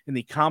in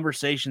the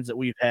conversations that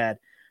we've had.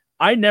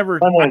 Is it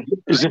going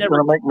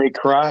to make me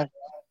cry?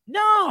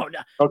 No.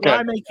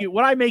 Okay.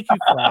 Would I make you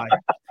cry?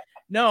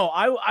 No,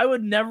 I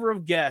would never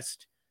have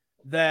guessed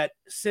that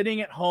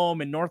sitting at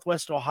home in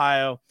Northwest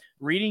Ohio,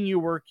 reading your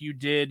work you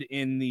did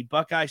in the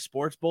Buckeye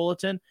Sports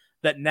Bulletin,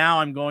 that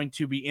now I'm going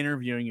to be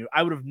interviewing you.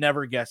 I would have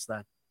never guessed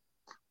that.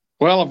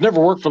 Well, I've never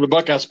worked for the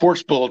Buckeye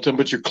Sports Bulletin,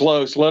 but you're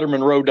close,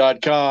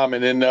 LettermanRow.com.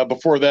 And then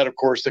before that, of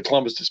course, the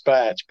Columbus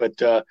Dispatch. But,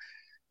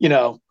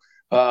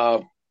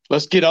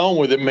 let's get on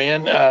with it,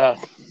 man. I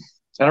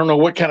don't know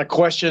what kind of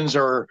questions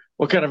or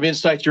what kind of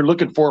insights you're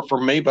looking for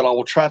from me, but I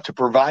will try to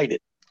provide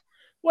it.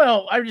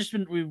 Well, I've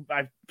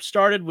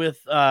started with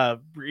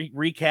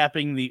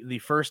recapping the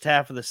first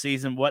half of the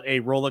season. What a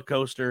roller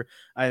coaster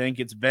I think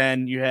it's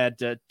been. You had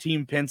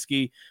Team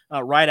Penske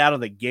right out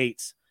of the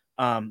gates.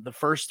 The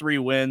first 3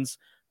 wins.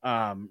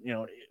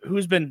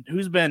 Who's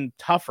been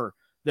tougher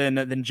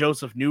than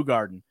Joseph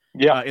Newgarden?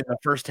 Yeah. In the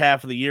first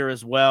half of the year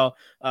as well.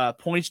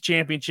 Points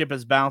championship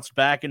has bounced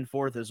back and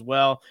forth as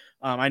well.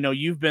 I know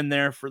you've been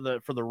there for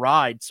the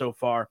ride so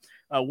far.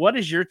 What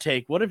is your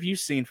take? What have you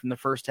seen from the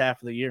first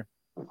half of the year?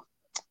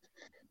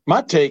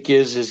 My take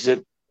is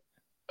that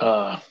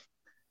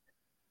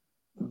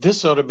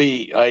this ought to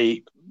be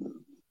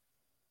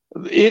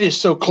it is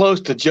so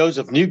close to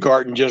Joseph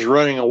Newgarden just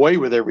running away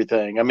with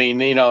everything. I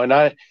mean, and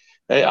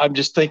I'm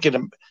just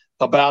thinking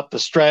about the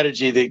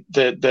strategy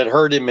that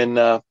hurt him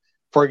in,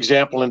 for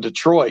example, in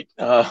Detroit,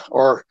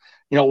 or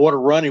what a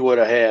run he would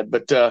have had.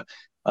 But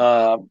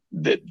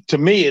to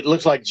me, it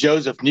looks like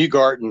Joseph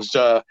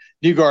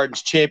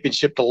Newgarden's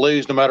championship to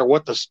lose, no matter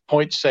what the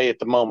points say at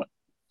the moment.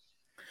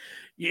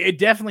 It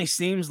definitely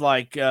seems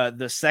like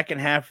the second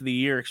half of the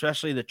year,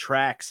 especially the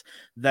tracks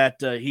that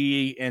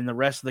he and the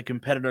rest of the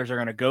competitors are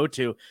going to go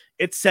to,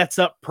 it sets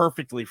up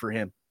perfectly for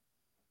him.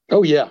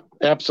 Oh, yeah,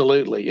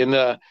 absolutely. And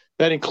that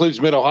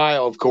includes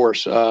Mid-Ohio, of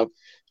course. I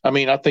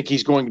think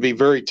he's going to be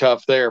very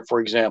tough there, for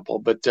example.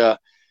 But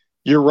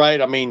you're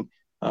right. I mean,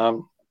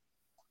 Penske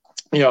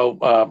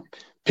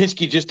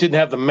just didn't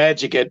have the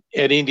magic at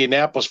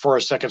Indianapolis for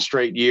a second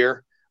straight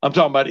year. I'm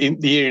talking about the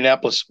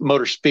Indianapolis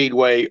Motor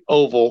Speedway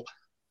Oval.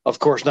 Of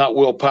course, not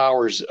Will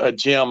Power's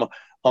gym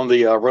on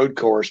the road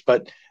course,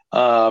 but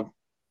I'm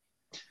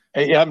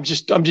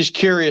just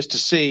curious to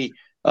see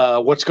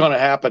what's going to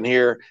happen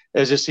here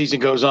as this season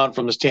goes on.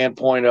 From the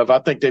standpoint of, I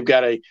think they've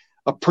got a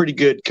pretty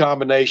good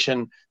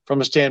combination from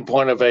the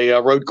standpoint of a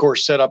road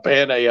course setup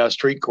and a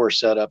street course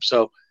setup.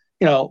 So,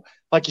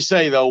 like you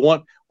say,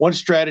 though, one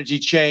strategy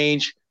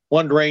change,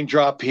 one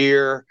raindrop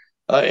here,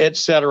 et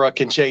cetera,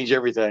 can change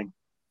everything.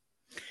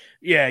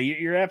 Yeah,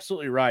 you're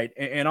absolutely right.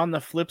 And on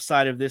the flip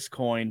side of this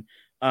coin,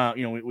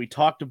 we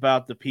talked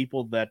about the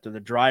people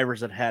the drivers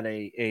that had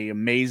a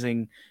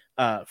amazing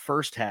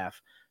first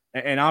half.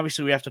 And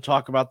obviously we have to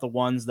talk about the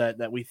ones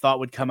that we thought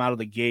would come out of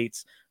the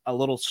gates a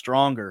little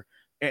stronger.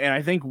 And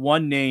I think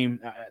one name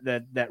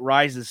that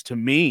rises to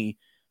me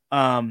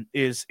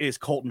is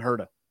Colton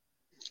Herta.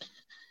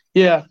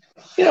 Yeah.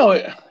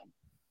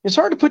 It's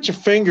hard to put your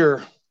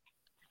finger.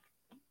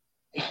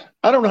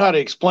 I don't know how to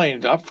explain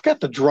it. I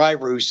forgot the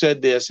driver who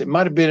said this. It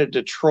might have been at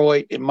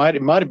Detroit. It might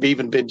have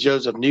even been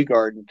Joseph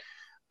Newgarden.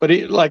 But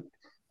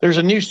there's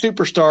a new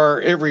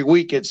superstar every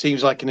week, it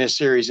seems like, in this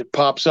series. It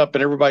pops up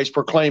and everybody's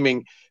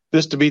proclaiming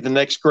this to be the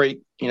next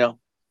great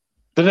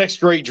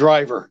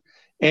driver.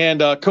 And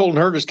Colton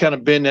Herta's kind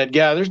of been that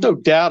guy. There's no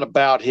doubt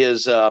about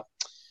his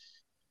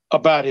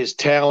about his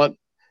talent,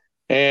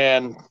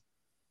 and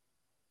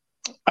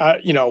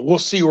we'll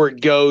see where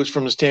it goes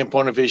from the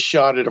standpoint of his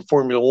shot at a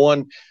Formula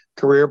One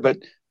career. But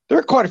there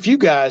are quite a few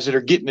guys that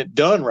are getting it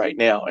done right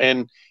now,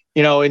 and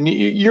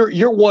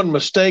you're one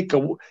mistake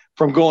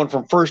from going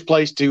from first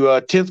place to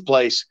 10th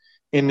place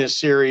in this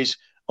series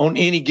on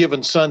any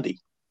given Sunday.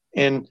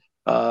 And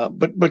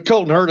but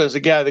Colton Herta is a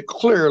guy that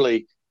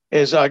clearly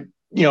has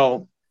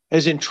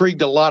has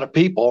intrigued a lot of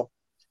people.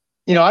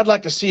 I'd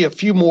like to see a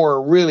few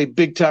more really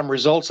big time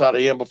results out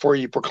of him before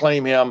you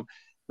proclaim him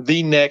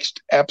the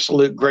next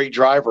absolute great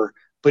driver.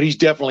 But he's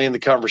definitely in the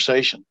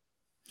conversation.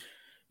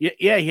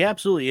 Yeah, he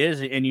absolutely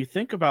is. And you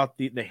think about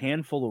the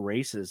handful of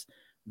races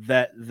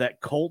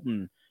that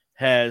Colton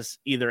has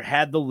either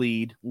had the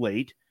lead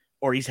late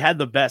or he's had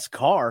the best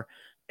car,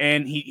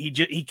 and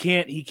he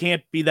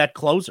can't be that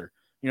closer.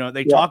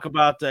 They talk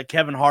about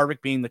Kevin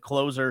Harvick being the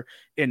closer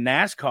in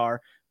NASCAR,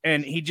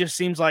 and he just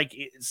seems like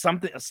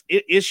something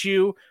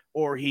issue,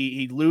 or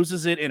he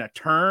loses it in a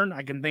turn.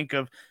 I can think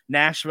of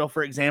Nashville,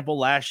 for example,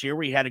 last year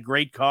where he had a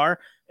great car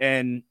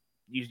and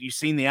you've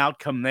seen the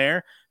outcome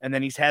there. And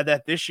then he's had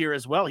that this year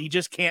as well. He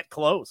just can't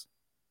close.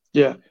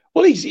 Yeah.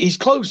 Well, he's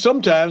close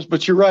sometimes,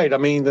 but you're right. I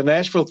mean, the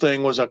Nashville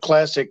thing was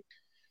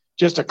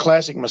just a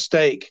classic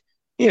mistake.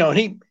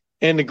 And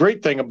the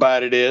great thing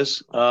about it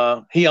is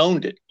he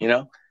owned it,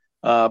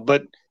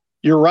 but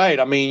you're right.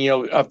 I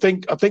mean, I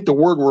think the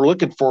word we're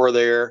looking for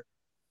there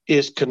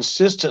is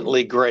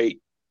consistently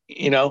great,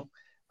 or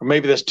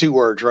maybe that's two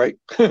words, right?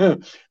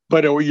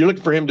 But you're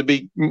looking for him to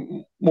be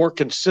more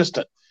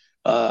consistent.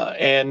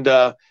 And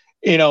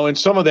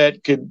some of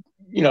that could,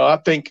 I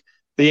think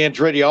the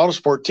Andretti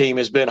Autosport team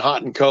has been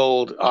hot and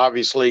cold,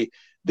 obviously,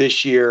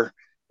 this year.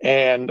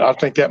 And I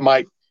think that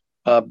might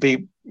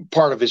be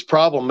part of his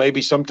problem,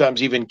 maybe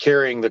sometimes even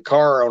carrying the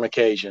car on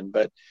occasion.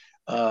 But,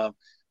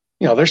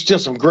 there's still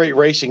some great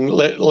racing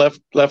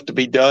left to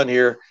be done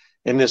here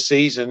in this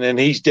season. And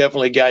he's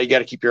definitely a guy you got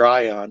to keep your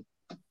eye on.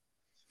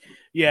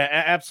 Yeah,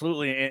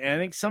 absolutely. And I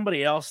think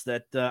somebody else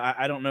that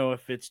I don't know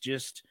if it's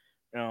just,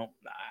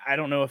 I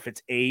don't know if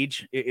it's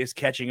age is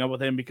catching up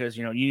with him, because,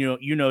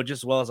 just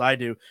as well as I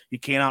do, you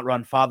cannot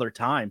run Father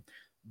Time.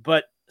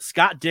 But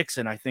Scott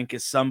Dixon, I think,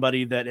 is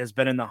somebody that has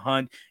been in the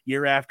hunt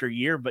year after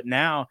year, but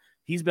now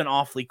he's been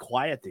awfully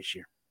quiet this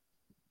year.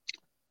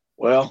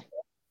 Well,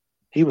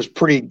 he was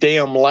pretty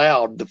damn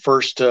loud the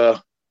first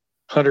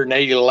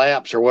 180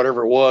 laps or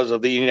whatever it was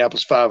of the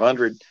Indianapolis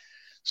 500,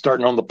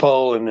 starting on the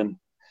pole and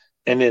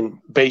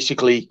then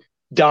basically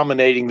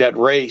dominating that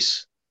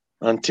race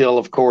until,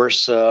 of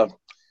course,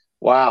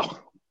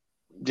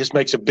 just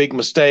makes a big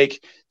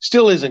mistake.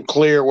 Still isn't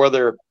clear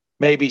whether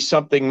maybe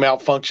something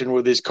malfunctioned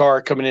with his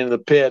car coming into the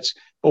pits.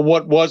 But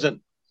what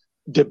wasn't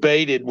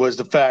debated was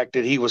the fact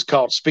that he was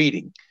caught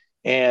speeding.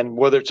 And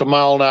whether it's a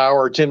mile an hour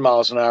or 10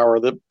 miles an hour,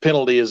 the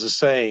penalty is the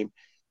same.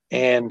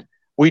 And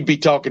we'd be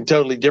talking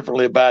totally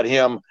differently about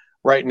him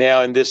right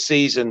now in this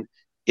season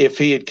if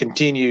he had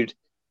continued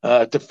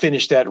to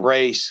finish that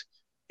race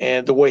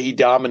and the way he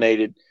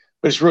dominated.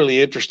 But it's really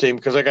interesting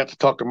because I got to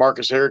talk to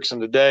Marcus Ericsson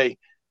today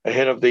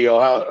ahead of the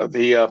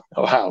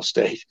Ohio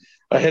State,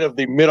 ahead of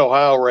the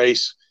Mid-Ohio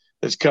race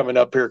that's coming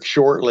up here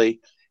shortly.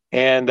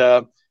 And,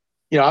 I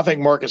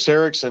think Marcus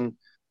Ericsson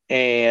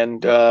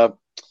and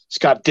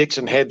Scott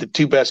Dixon had the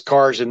two best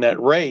cars in that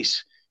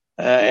race,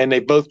 and they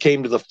both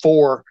came to the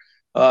fore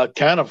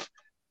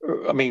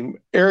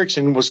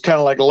Ericsson was kind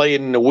of like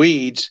laying in the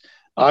weeds.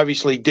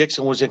 Obviously,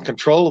 Dixon was in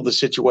control of the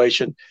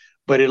situation,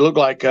 but it looked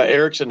like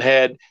Ericsson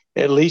had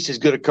at least as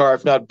good a car,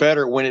 if not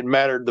better, when it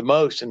mattered the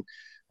most. And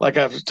like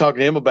I was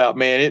talking to him about,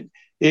 man,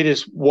 it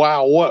is,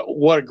 wow,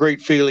 what a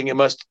great feeling you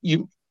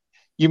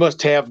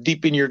must have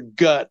deep in your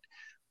gut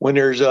when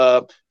there's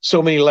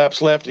so many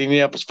laps left in the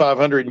Indianapolis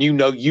 500, and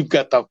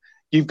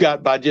you've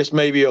got by just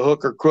maybe a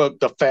hook or crook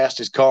the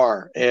fastest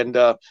car. And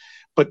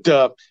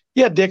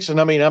Dixon,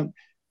 I mean, I'm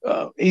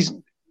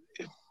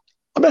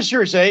not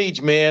sure his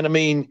age, man. I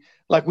mean,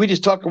 like we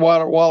just talked a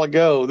while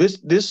ago,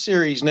 this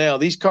series now,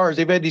 these cars,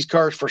 they've had these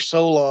cars for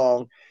so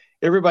long.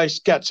 Everybody's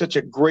got such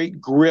a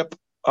great grip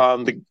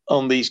on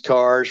these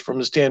cars from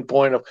the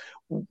standpoint of,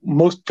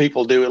 most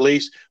people do at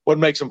least, what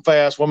makes them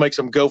fast, what makes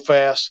them go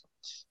fast.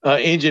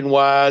 Engine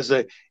wise,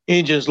 the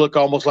engines look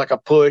almost like a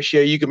push.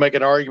 Yeah, you can make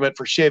an argument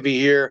for Chevy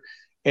here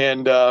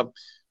and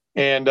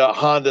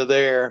Honda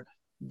there,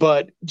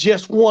 but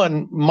just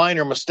one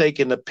minor mistake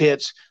in the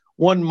pits,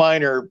 one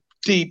minor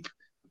deep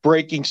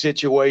braking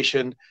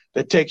situation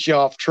that takes you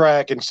off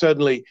track, and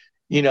suddenly,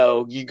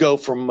 you go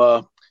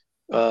from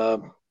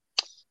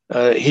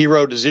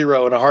hero to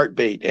zero in a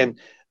heartbeat. And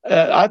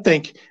I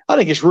think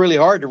it's really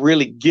hard to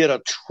really get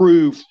a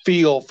true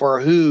feel for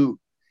who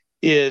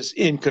is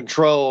in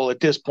control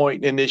at this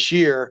point in this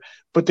year.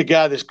 But the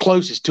guy that's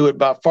closest to it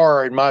by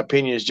far, in my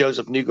opinion, is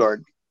Joseph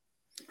Newgarden.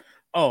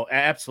 Oh,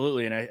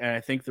 absolutely. And I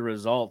think the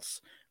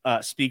results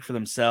speak for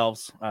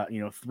themselves.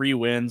 3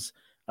 wins,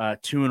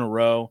 2 in a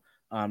row.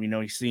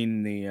 He's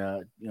seen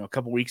a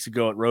couple weeks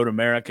ago at Road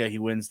America, he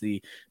wins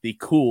the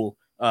cool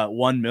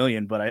 1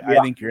 million. But I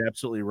think you're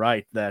absolutely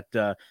right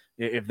that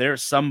If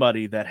there's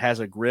somebody that has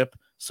a grip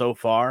so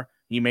far,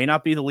 he may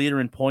not be the leader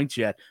in points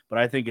yet, but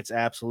I think it's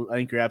absolute. I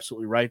think you're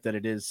absolutely right that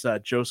it is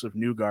Joseph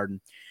Newgarden.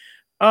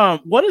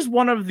 What is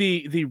one of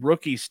the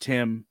rookies,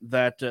 Tim,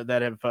 that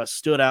have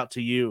stood out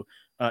to you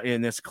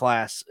in this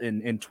class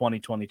in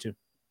 2022?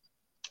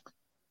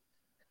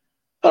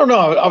 I don't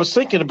know. I was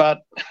thinking about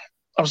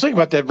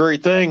that very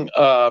thing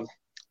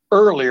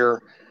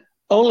earlier,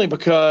 only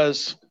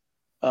because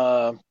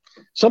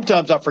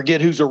sometimes I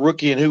forget who's a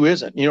rookie and who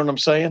isn't. You know what I'm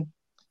saying?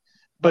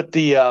 But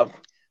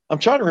I'm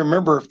trying to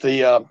remember if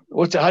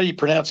how do you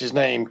pronounce his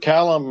name?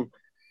 Callum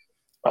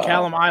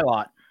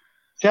Ilott.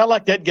 Yeah, I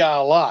like that guy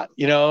a lot.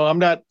 I'm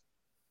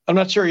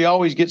not sure he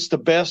always gets the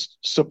best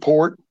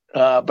support,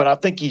 but I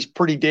think he's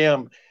pretty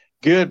damn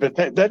good. But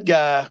that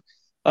guy,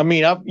 I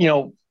mean,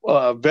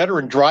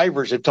 veteran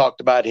drivers have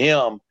talked about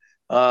him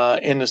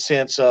in the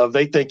sense of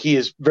they think he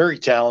is very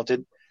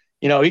talented.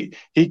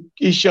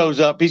 He shows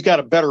up. He's got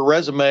a better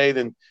resume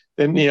than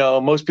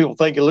most people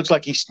think. It looks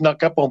like he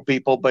snuck up on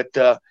people, but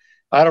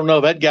I don't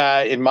know. That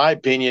guy, in my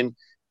opinion,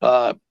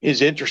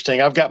 is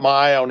interesting. I've got my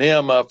eye on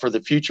him for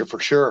the future for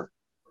sure.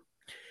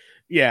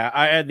 Yeah,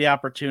 I had the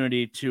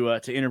opportunity to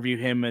interview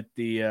him at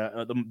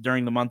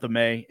during the month of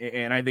May,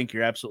 and I think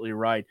you're absolutely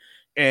right.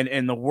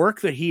 And the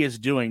work that he is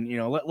doing,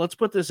 let's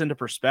put this into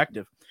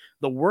perspective.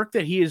 The work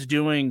that he is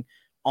doing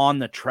on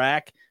the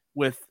track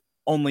with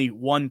only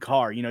one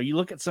car. You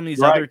look at some of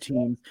these other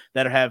teams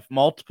that have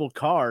multiple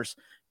cars,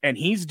 and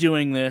he's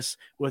doing this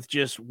with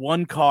just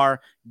one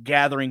car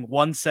gathering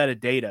one set of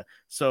data.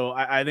 So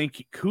I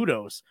think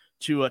kudos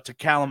to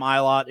Callum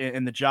Ilott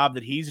and the job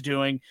that he's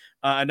doing.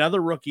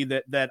 Another rookie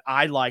that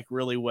I like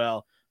really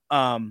well,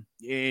 and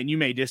you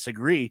may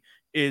disagree,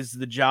 is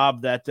the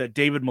job that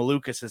David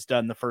Malukas has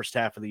done the first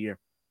half of the year.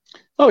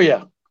 Oh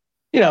yeah,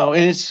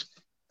 and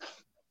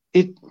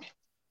it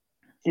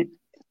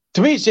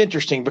to me it's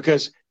interesting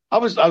because I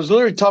was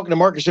literally talking to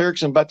Marcus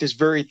Ericsson about this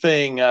very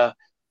thing.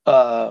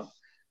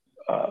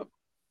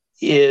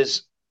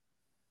 Is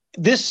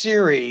this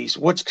series?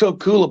 What's so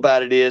cool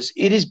about it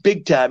is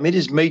big time. It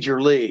is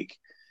major league,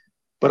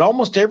 but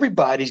almost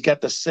everybody's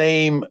got the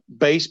same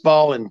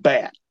baseball and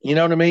bat. You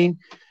know what I mean?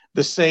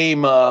 The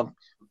same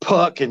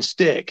puck and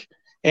stick.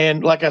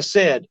 And like I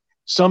said,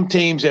 some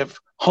teams have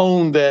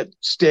honed that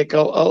stick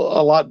a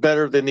lot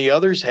better than the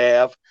others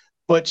have,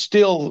 but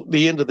still,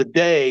 the end of the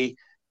day,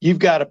 you've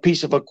got a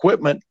piece of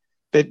equipment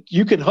that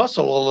you can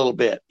hustle a little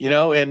bit,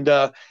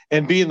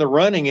 and be in the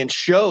running and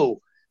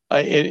show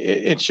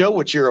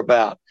what you're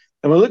about.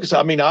 And Lucas,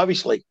 I mean,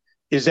 obviously,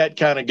 is that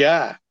kind of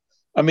guy.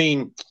 I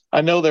mean, I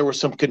know there was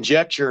some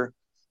conjecture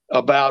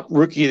about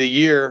Rookie of the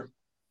Year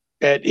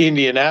at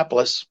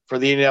Indianapolis for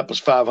the Indianapolis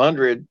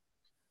 500.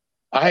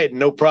 I had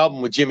no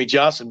problem with Jimmy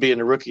Johnson being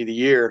the Rookie of the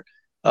Year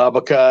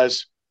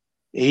because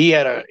he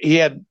had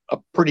a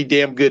pretty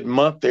damn good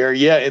month there.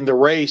 Yeah, in the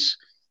race,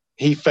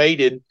 he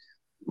faded.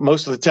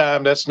 Most of the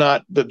time, that's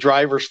not the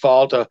driver's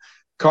fault. A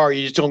car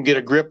you just don't get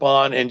a grip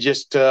on, and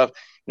just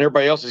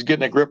everybody else is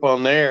getting a grip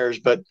on theirs.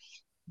 But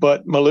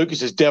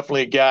Malukas is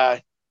definitely a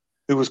guy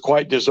who was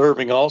quite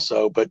deserving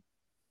also. But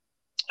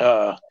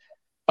I'm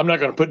not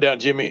going to put down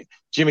Jimmy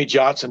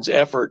Johnson's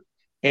effort.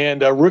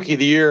 And Rookie of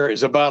the Year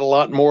is about a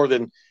lot more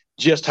than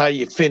just how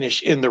you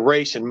finish in the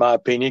race, in my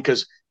opinion,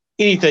 because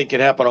anything can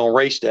happen on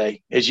race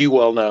day, as you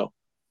well know.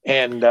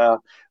 And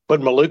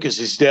but Malukas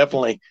is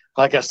definitely,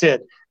 like I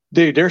said,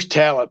 dude, there's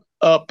talent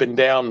up and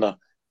down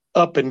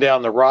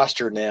the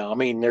roster now. I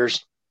mean,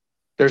 there's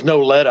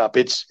no let up.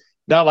 It's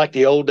not like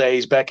the old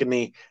days back in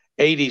the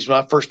 80s when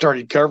I first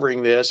started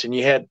covering this, and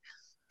you had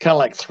kind of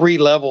like three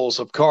levels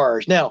of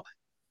cars. Now,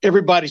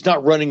 everybody's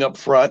not running up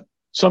front.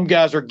 Some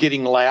guys are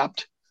getting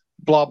lapped,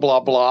 blah,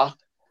 blah, blah.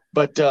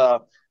 But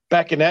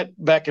back in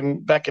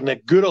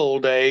the good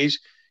old days,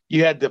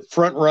 you had the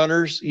front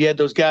runners, you had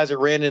those guys that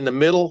ran in the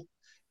middle,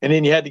 and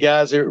then you had the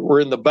guys that were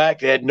in the back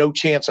that had no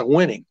chance of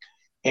winning.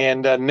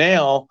 And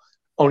now,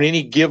 on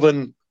any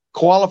given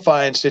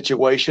qualifying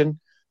situation,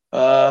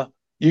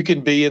 you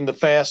can be in the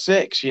Fast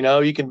Six.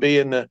 You can be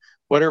in the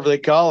whatever they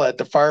call it,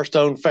 the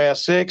Firestone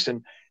Fast Six,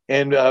 and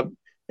then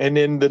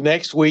the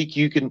next week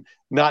you can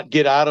not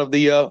get out of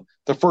the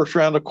first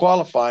round of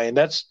qualifying.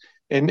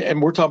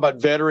 And we're talking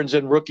about veterans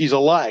and rookies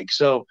alike.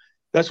 So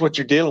that's what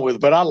you're dealing with.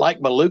 But I like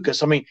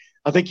Malukas. I mean,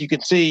 I think you can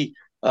see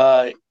he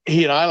and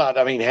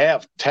Ilott,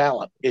 have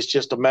talent. It's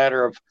just a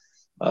matter of,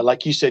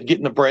 like you said,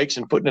 getting the breaks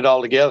and putting it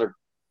all together.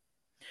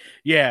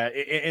 Yeah,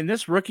 in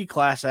this rookie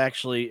class,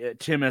 actually,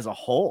 Tim, as a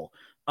whole,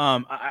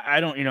 I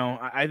don't,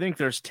 I think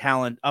there's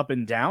talent up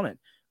and down it.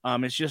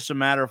 It's just a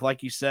matter of,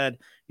 like you said,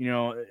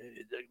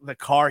 the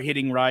car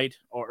hitting right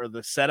or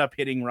the setup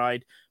hitting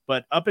right,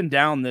 but up and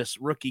down this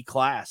rookie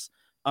class.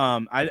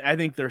 I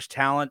think there's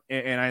talent,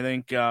 and I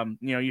think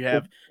you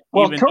have.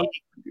 Well,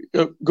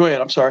 go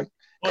ahead. I'm sorry.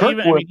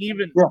 Well,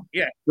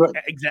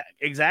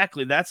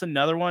 exactly. That's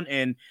another one,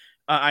 and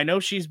I know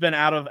she's been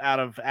out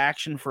of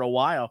action for a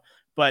while,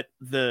 but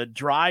the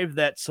drive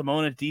that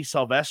Simona Di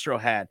Silvestro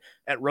had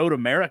at Road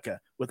America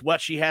with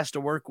what she has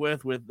to work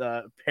with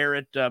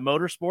Parrot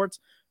Motorsports,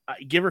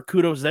 give her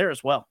kudos there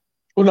as well.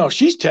 Well, no,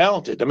 she's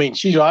talented. I mean,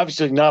 she's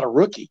obviously not a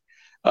rookie,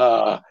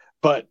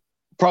 but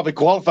probably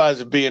qualifies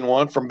as being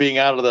one from being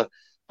out of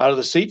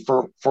the seat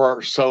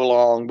for so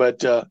long.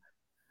 But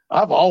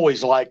I've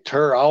always liked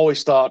her. I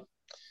always thought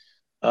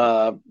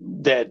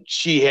that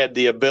she had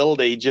the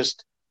ability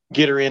just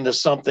get her into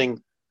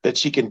something that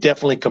she can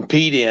definitely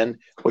compete in,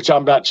 which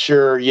I'm not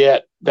sure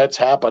yet that's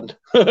happened.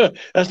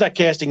 That's not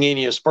casting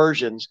any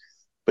aspersions,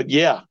 but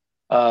yeah,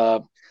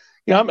 I'm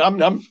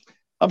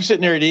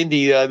sitting there at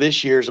Indy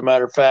this year, as a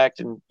matter of fact,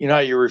 and you know how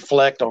you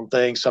reflect on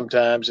things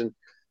sometimes, and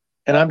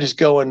I'm just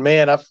going,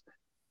 man,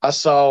 I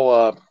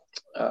saw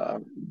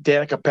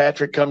Danica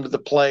Patrick come to the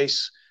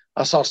place,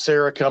 I saw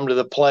Sarah come to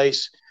the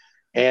place,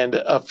 and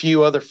a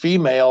few other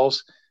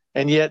females,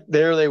 and yet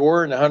there they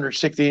were in the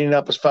 160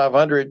 Indianapolis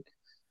 500,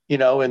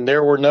 and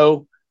there were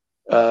no,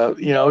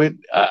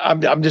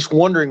 I'm just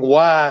wondering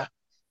why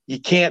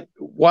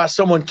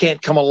someone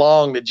can't come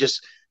along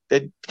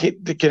that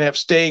can have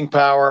staying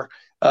power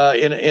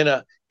in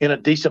a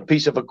decent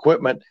piece of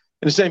equipment.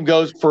 And the same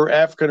goes for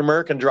African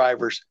American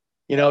drivers.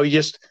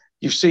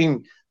 You've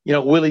seen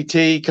Willie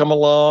T come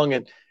along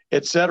and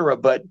et cetera,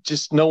 but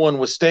just no one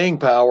with staying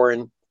power.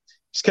 And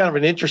it's kind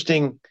of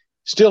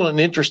still an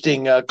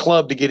interesting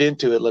club to get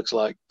into. It looks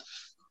like.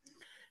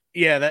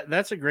 Yeah,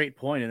 that's a great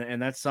point,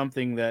 and that's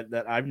something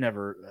that I've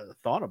never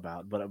thought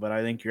about. But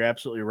I think you're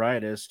absolutely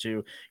right as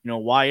to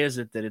why is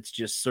it that it's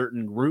just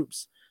certain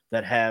groups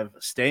that have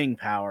staying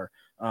power,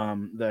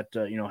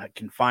 that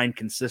can find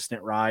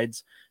consistent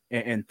rides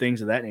and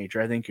things of that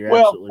nature. I think you're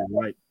Well, absolutely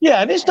right.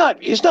 yeah, and it's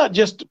not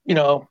just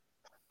I'm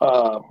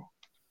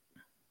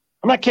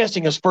not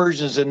casting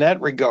aspersions in that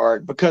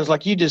regard because,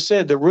 like you just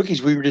said, the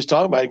rookies we were just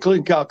talking about,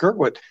 including Kyle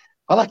Kirkwood,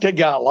 I like that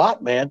guy a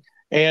lot, man.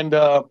 And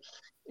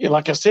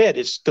like I said,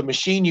 it's the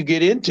machine you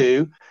get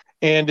into.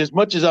 And as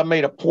much as I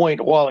made a point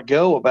a while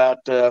ago about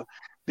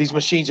these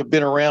machines have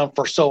been around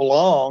for so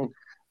long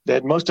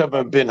that most of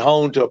them have been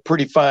honed to a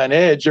pretty fine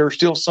edge, there are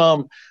still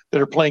some that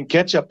are playing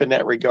catch up in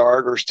that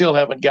regard or still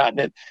haven't gotten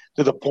it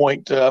to the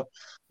point, for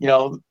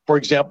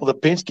example, the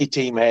Penske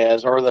team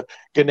has or the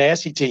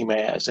Ganassi team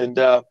has. And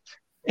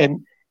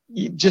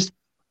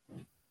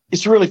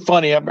it's really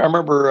funny. I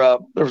remember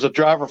there was a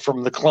driver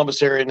from the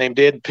Columbus area named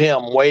Ed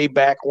Pym way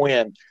back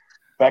in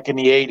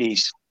the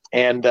 80s.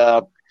 And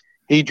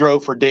he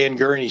drove for Dan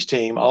Gurney's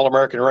team, All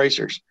American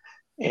Racers.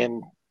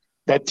 And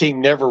that team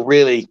never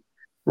really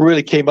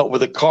came up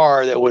with a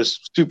car that was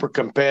super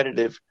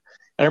competitive.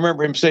 And I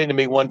remember him saying to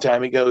me one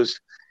time, he goes,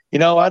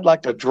 I'd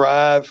like to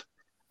drive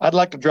a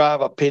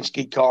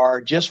Penske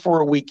car just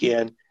for a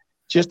weekend,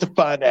 just to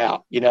find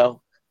out,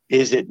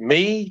 is it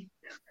me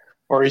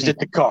or is it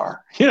the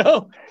car?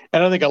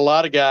 And I think a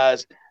lot of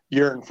guys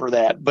yearn for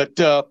that. But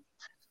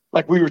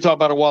like we were talking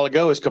about a while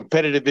ago, as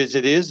competitive as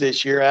it is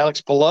this year,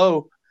 Alex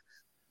Palou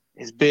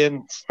has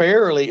been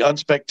fairly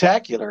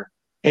unspectacular.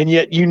 And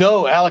yet,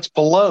 Alex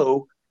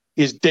Palou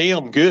is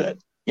damn good,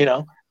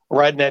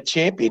 riding that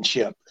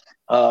championship.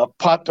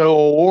 Pato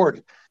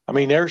Award. I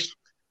mean,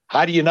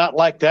 how do you not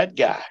like that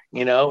guy,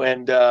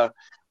 And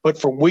but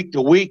from week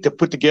to week to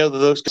put together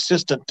those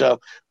consistent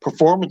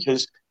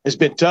performances has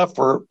been tough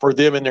for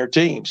them and their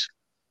teams.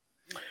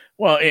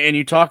 Well, and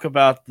you talk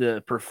about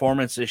the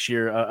performance this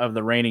year of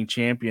the reigning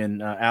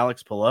champion,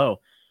 Alex Palou.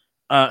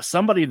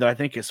 Somebody that I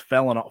think has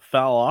fell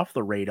off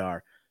the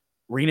radar,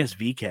 Rinus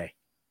VeeKay.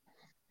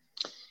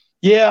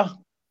 Yeah.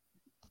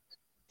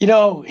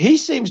 He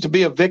seems to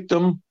be a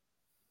victim,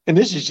 and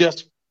this is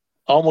just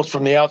almost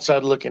from the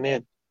outside looking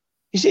in.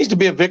 He seems to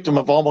be a victim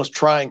of almost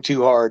trying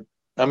too hard.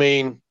 I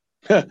mean,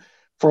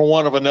 for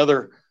one of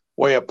another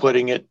way of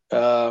putting it,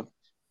 I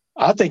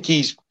think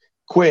he's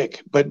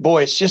quick, but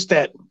boy, it's just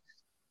that,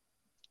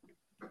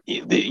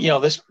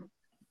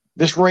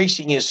 this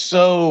racing is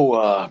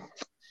so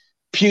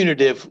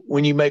punitive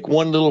when you make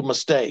one little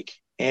mistake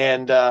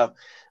and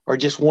or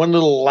just one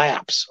little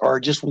lapse or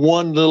just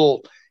one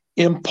little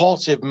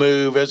impulsive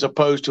move as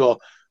opposed to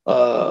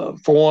a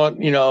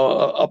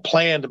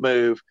planned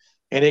move,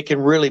 and it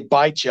can really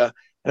bite you.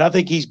 And I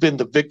think he's been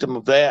the victim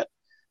of that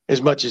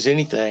as much as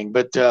anything.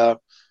 But I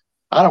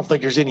don't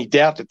think there's any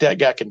doubt that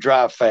guy can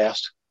drive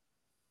fast.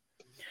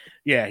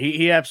 Yeah,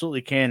 he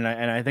absolutely can,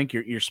 and I think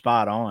you're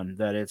spot on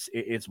that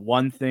it's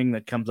one thing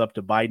that comes up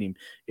to bite him.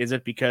 Is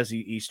it because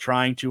he's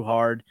trying too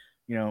hard?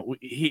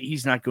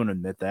 He's not going to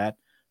admit that.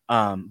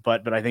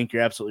 But I think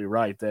you're absolutely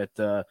right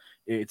that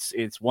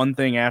it's one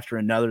thing after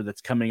another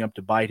that's coming up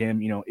to bite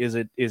him. Is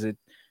it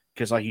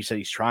because, like you said,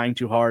 he's trying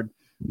too hard?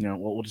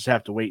 We'll just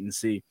have to wait and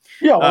see.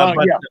 Yeah,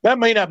 that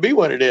may not be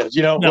what it is.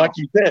 No. Like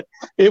you said,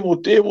 it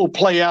will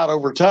play out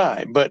over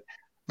time. But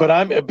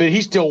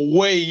he's still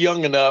way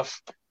young enough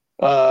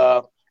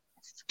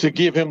to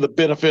give him the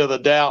benefit of the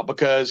doubt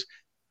because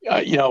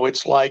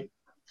it's like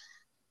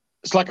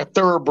a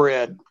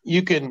thoroughbred.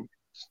 You can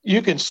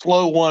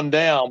slow one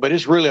down, but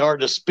it's really hard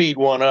to speed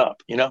one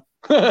up.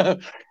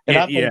 And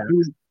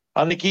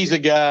I think he's a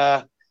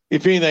guy.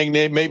 If anything,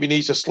 they maybe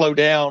needs to slow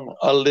down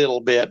a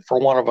little bit for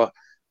one of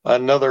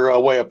another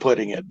way of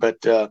putting it. But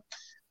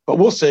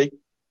we'll see.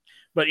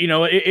 But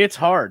it's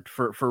hard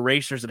for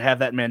racers that have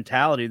that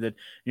mentality that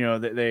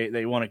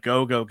they want to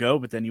go,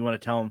 but then you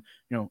want to tell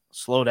them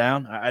slow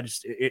down. I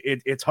just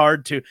it's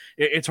hard to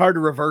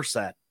reverse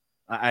that.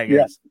 I Yeah.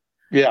 guess.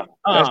 Yeah.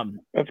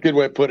 That's a good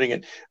way of putting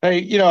it. Hey,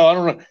 I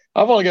don't know.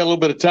 I've only got a little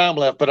bit of time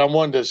left, but I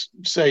wanted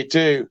to say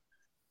too,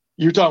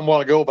 you were talking a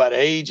while ago about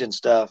age and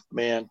stuff,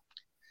 man.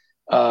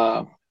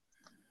 The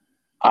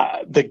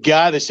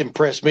guy that's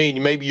impressed me,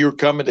 and maybe you're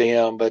coming to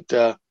him, but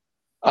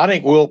I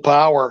think Will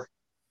Power,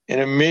 and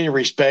in many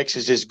respects,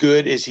 is as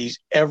good as he's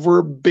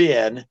ever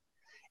been.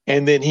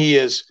 And then he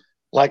is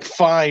like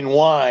fine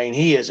wine.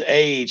 He has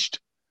aged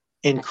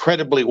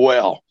incredibly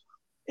well.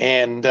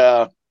 And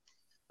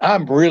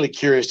I'm really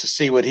curious to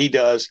see what he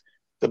does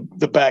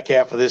the back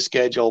half of this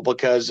schedule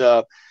because,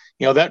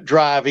 that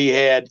drive he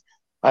had,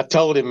 I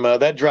told him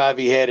that drive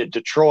he had at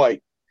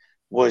Detroit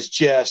was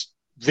just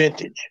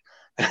vintage.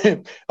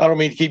 I don't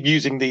mean to keep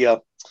using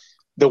the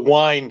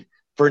wine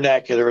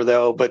vernacular,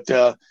 though, but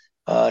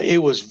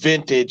it was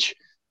vintage,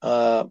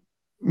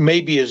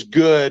 maybe as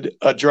good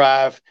a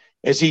drive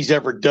as he's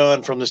ever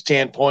done from the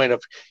standpoint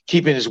of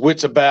keeping his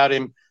wits about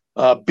him,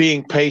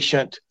 being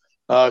patient,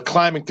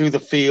 climbing through the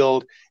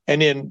field,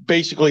 and then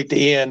basically at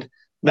the end,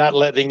 not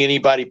letting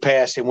anybody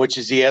pass him, which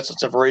is the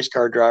essence of a race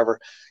car driver.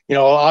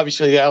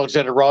 Obviously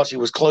Alexander Rossi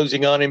was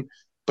closing on him,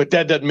 but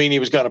that doesn't mean he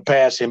was going to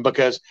pass him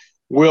because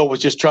Will was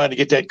just trying to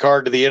get that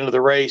car to the end of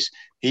the race.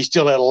 He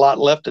still had a lot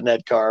left in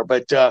that car,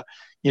 but the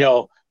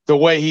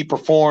way he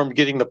performed,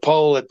 getting the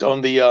pole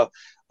on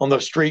the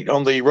street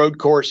on the road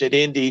course at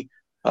Indy,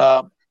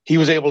 he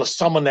was able to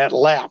summon that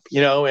lap,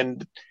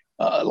 and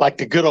like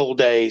the good old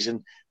days.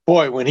 And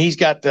boy, when he's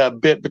got the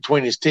bit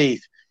between his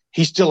teeth,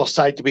 he's still a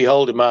sight to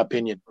behold, in my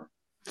opinion.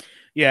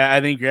 Yeah,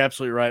 I think you're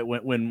absolutely right.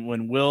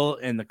 When Will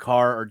and the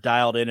car are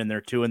dialed in and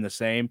they're two in the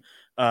same,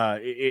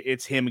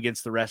 it's him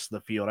against the rest of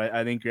the field.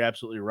 I think you're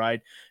absolutely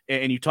right.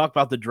 And you talk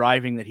about the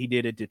driving that he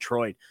did at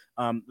Detroit.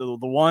 The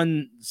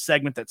one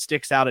segment that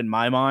sticks out in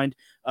my mind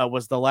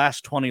was the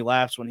last 20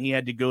 laps when he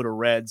had to go to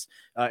Reds.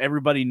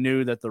 Everybody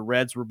knew that the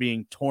Reds were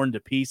being torn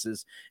to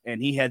pieces,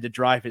 and he had to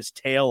drive his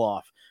tail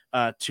off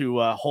to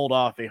hold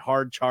off a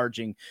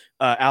hard-charging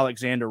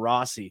Alexander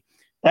Rossi.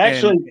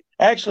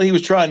 Actually, he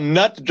was trying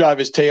not to drive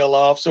his tail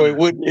off, so he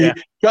wouldn't. Yeah.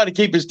 He tried to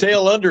keep his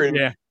tail under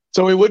him,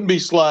 so he wouldn't be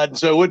sliding.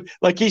 So it would,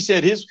 like he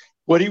said,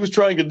 what he was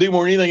trying to do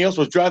more than anything else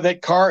was drive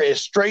that car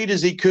as straight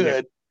as he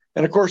could. Yeah.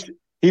 And of course,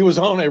 he was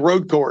on a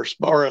road course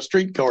or a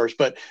street course.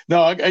 But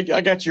no, I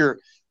got your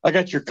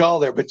call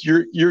there. But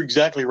you're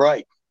exactly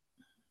right.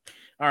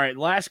 All right,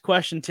 last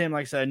question, Tim.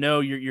 Like I said, I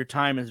know your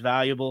time is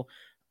valuable.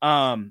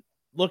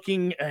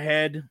 Looking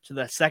ahead to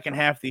the second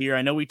half of the year,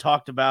 I know we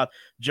talked about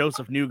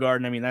Joseph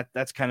Newgarden. I mean,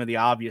 that's kind of the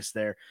obvious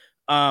there.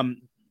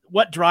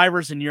 What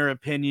drivers, in your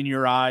opinion,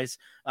 your eyes,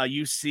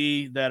 you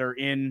see that are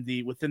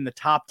within the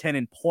top 10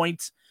 in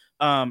points?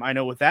 I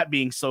know with that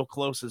being so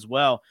close as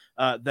well,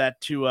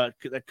 that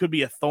could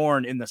be a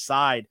thorn in the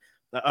side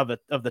of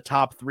the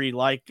top three,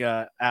 like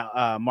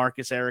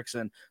Marcus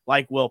Ericsson,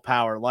 like Will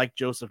Power, like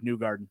Joseph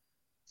Newgarden.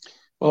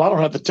 Well, I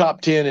don't have the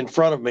top 10 in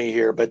front of me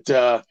here, but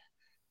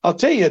I'll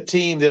tell you a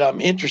team that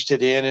I'm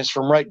interested in is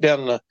from right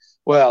down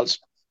it's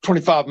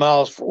 25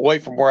 miles away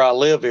from where I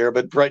live here,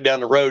 but right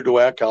down the road, the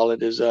way I call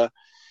it, is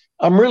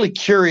I'm really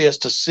curious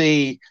to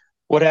see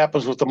what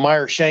happens with the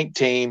Meyer Shank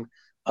team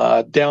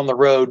down the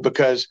road,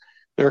 because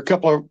there are a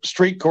couple of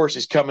street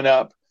courses coming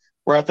up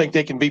where I think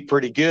they can be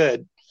pretty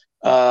good,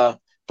 but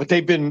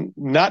they've been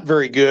not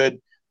very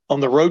good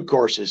on the road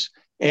courses.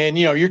 And,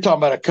 you're talking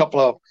about a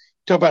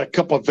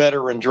couple of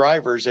veteran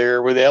drivers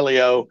there with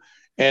Elio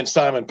and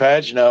Simon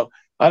Pagenaud.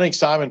 I think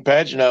Simon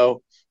Pagenaud,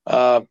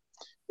 I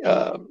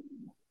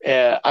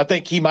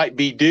think he might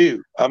be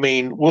due. I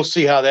mean, we'll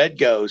see how that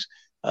goes.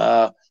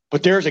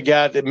 But there's a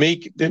guy that,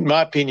 in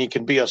my opinion,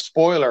 can be a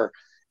spoiler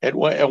at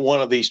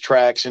one of these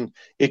tracks. And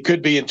it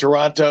could be in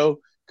Toronto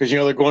because,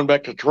 they're going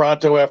back to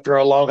Toronto after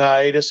a long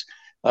hiatus.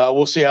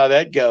 We'll see how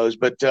that goes.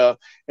 But and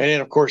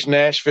then, of course,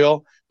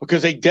 Nashville,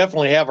 because they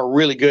definitely have a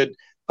really good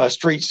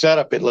street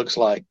setup, it looks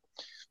like.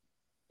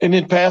 And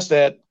then past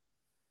that,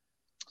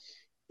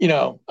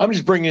 I'm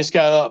just bringing this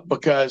guy up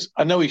because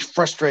I know he's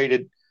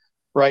frustrated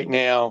right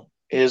now,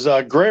 is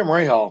Graham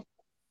Rahal.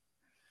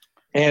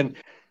 And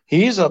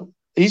he's a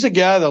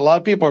guy that a lot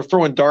of people are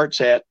throwing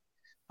darts at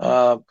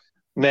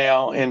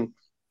now. And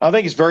I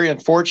think it's very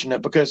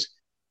unfortunate because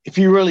if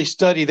you really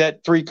study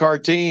that three-car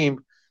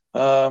team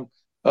of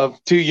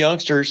two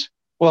youngsters,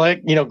 well,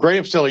 heck,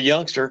 Graham's still a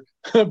youngster,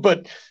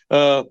 but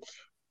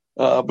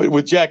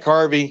with Jack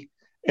Harvey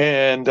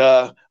and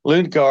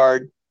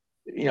Lundgaard,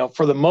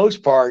 for the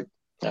most part,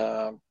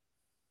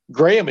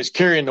 Graham is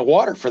carrying the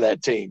water for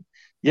that team.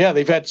 Yeah,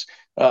 they've had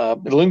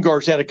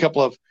Lundgaard's had a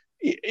couple of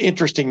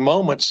interesting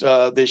moments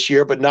this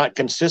year, but not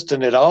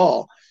consistent at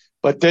all.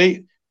 But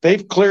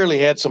they've clearly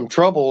had some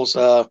troubles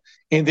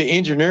in the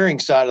engineering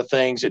side of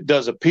things. It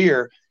does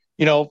appear,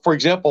 for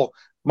example,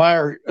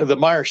 the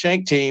Meyer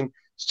Shank team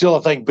still,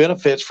 I think,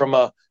 benefits from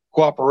a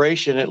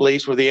cooperation, at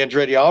least with the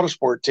Andretti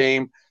Autosport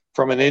team,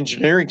 from an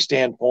engineering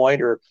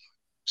standpoint or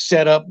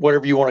setup,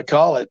 whatever you want to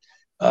call it.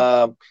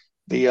 The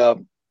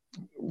Rahal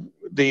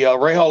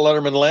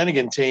Letterman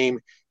Lanigan team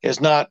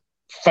has not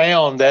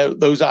found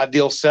those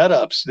ideal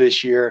setups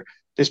this year.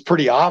 It's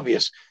pretty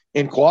obvious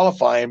in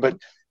qualifying, but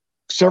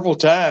several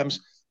times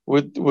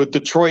with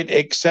Detroit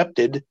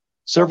accepted,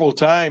 several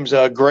times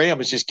Graham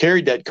has just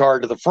carried that car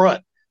to the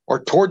front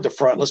or toward the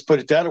front. Let's put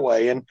it that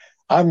way. And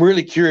I'm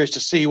really curious to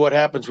see what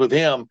happens with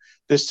him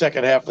this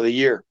second half of the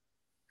year.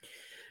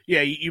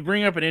 Yeah, you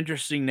bring up an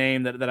interesting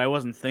name that I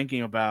wasn't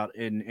thinking about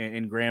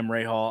in Graham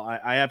Rahal.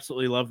 I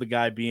absolutely love the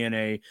guy being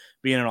an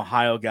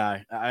Ohio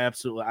guy. I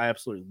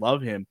absolutely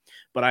love him.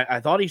 But I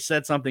thought he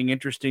said something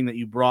interesting that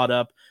you brought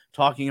up,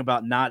 talking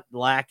about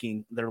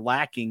they're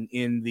lacking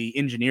in the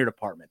engineer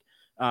department.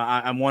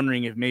 I'm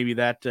wondering if maybe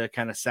that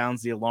kind of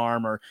sounds the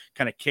alarm or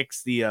kind of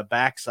kicks the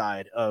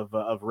backside of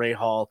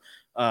Rahal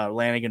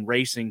Lanigan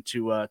Racing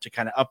to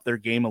kind of up their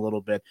game a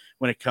little bit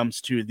when it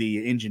comes to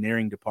the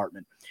engineering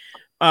department.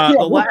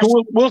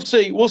 We'll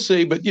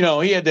see. But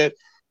he had that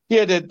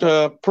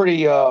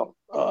pretty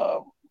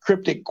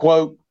cryptic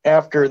quote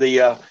after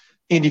the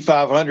Indy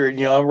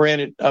 500. I ran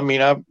it. I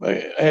mean, I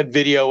had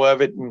video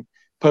of it and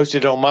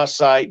posted it on my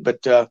site.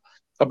 But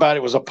about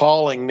it was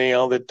appalling.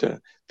 That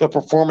the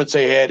performance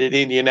they had at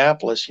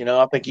Indianapolis.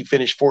 I think he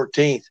finished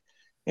 14th,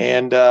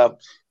 and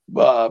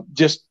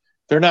just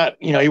they're not.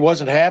 He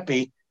wasn't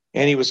happy,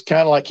 and he was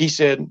kind of like he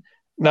said,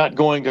 not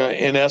going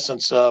to, in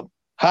essence,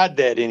 hide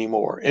that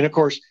anymore. And of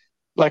course,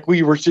 like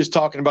we were just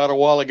talking about a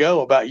while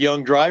ago about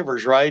young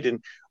drivers, right?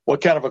 And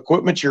what kind of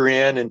equipment you're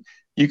in. And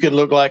you can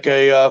look like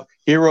a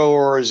hero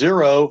or a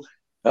zero.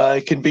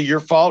 It can be your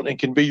fault and it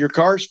can be your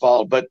car's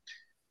fault. But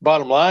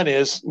bottom line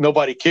is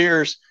nobody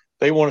cares.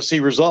 They want to see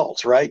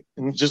results, right?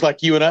 And just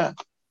like you and I.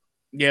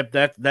 Yep,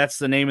 that's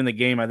the name of the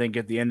game, I think,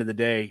 at the end of the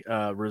day,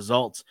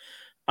 results.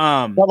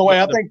 By the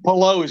way, I think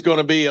Palou is going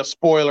to be a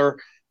spoiler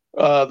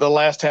the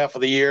last half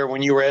of the year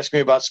when you were asking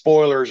me about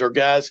spoilers or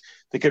guys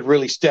that could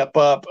really step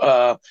up.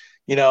 I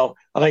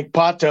think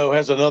Pato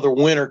has another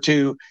win or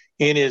two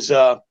in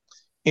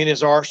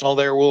his arsenal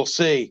there. We'll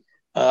see.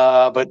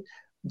 But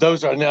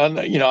those are,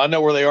 I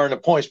know where they are in the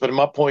points, but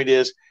my point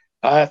is,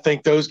 I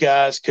think those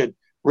guys could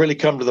really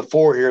come to the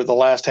fore here the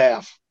last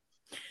half.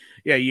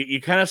 Yeah, you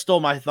kind of stole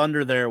my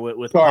thunder there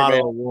with Pato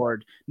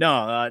Award.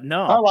 No,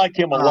 no. I like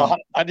him a lot.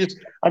 I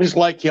just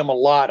like him a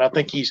lot. I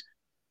think he's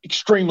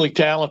extremely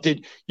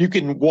talented. You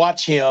can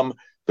watch him,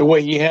 the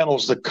way he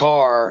handles the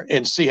car,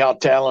 and see how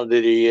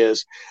talented he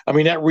is. I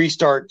mean, that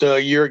restart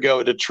a year ago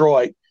at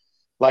Detroit,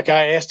 like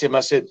I asked him, I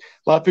said,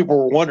 a lot of people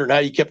were wondering how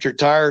you kept your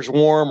tires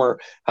warm or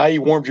how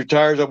you warmed your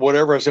tires up,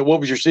 whatever. I said, what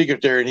was your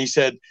secret there? And he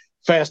said,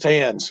 fast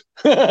hands.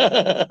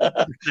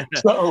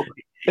 So,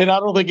 and I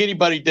don't think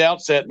anybody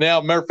doubts that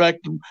now. Matter of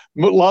fact, a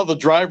lot of the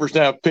drivers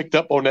now have picked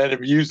up on that and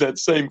have used that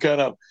same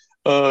kind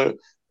of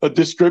a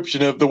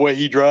description of the way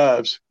he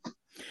drives.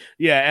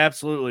 Yeah,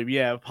 absolutely.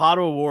 Yeah,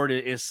 Pato Award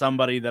is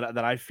somebody that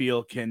I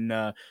feel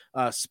can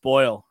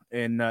spoil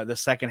in the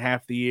second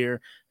half of the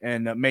year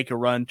and make a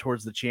run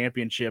towards the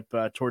championship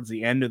towards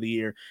the end of the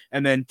year.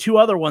 And then two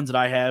other ones that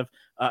I have,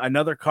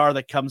 another car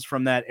that comes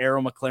from that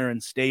Arrow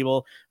McLaren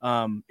stable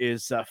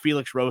is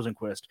Felix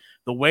Rosenqvist.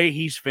 The way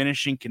he's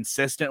finishing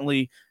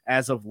consistently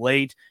as of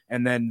late,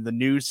 and then the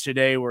news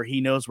today where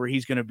he knows where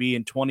he's going to be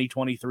in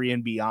 2023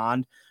 and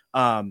beyond.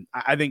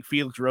 I think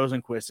Felix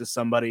Rosenqvist is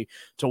somebody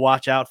to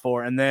watch out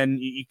for. And then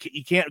you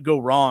can't go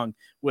wrong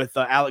with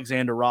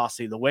Alexander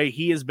Rossi. The way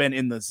he has been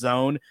in the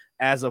zone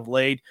as of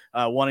late,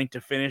 wanting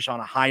to finish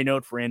on a high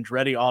note for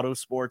Andretti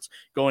Autosports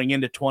going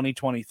into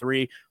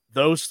 2023.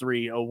 Those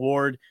three,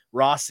 Award,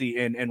 Rossi,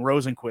 and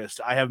Rosenqvist,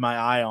 I have my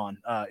eye on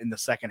in the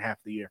second half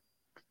of the year.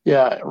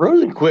 Yeah,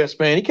 Rosenqvist,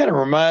 man, he kind of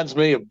reminds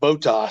me of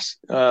Bottas,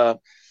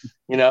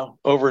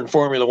 over in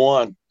Formula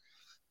One.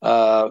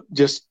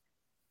 Just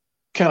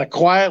kind of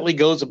quietly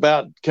goes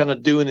about kind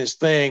of doing his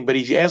thing, but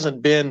he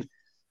hasn't been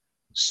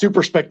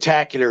super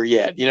spectacular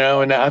yet,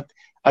 and I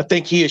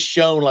think he has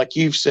shown, like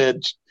you've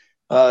said,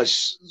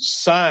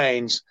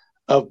 signs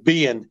of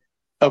being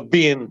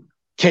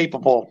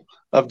capable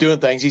of doing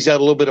things. He's had a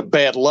little bit of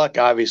bad luck,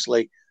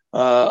 obviously,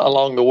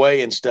 along the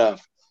way and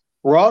stuff.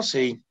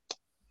 Rossi,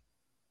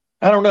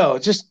 I don't know.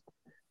 It's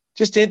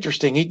just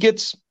interesting. He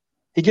gets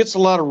a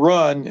lot of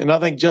run, and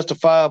I think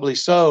justifiably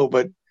so,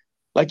 but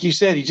like you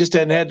said, he just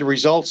hadn't had the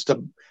results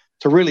to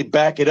really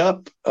back it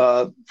up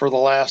for the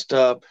last,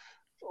 God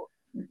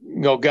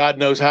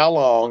knows how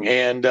long.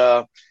 And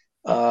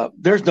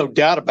there's no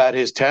doubt about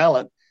his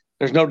talent.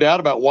 There's no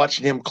doubt about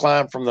watching him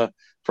climb from the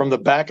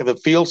back of the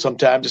field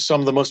sometimes to some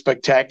of the most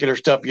spectacular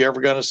stuff you're ever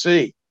going to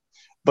see.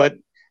 But,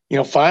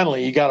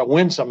 finally, you got to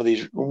win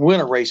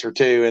a race or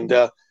two. And,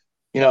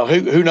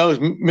 who knows?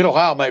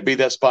 Mid-Ohio might be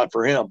that spot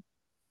for him.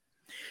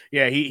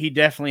 Yeah, he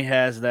definitely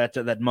has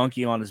that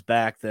monkey on his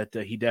back that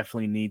he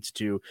definitely needs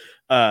to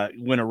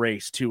win a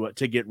race to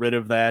get rid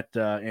of that,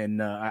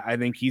 and I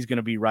think he's going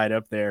to be right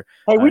up there.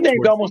 Hey, we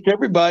named almost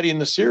everybody in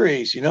the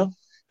series,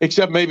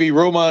 except maybe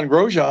Roman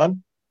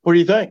Grosjean. What do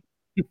you think?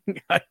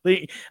 I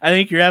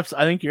think you're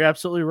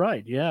absolutely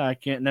right. Yeah, I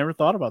never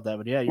thought about that,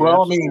 but yeah, you're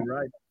absolutely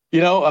right.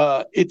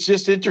 It's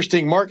just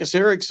interesting. Marcus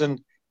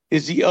Ericsson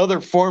is the other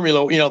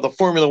the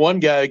Formula One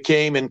guy who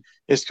came and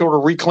has sort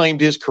of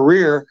reclaimed his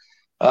career.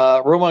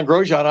 Roman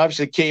Grosjean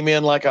obviously came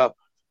in like a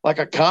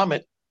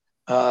comet,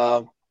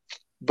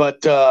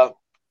 but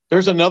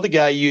there's another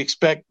guy you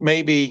expect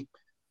maybe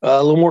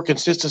a little more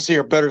consistency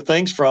or better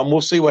things from.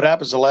 We'll see what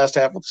happens the last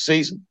half of the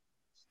season.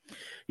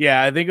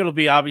 Yeah, I think it'll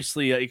be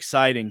obviously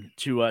exciting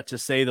to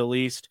say the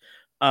least.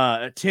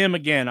 Tim,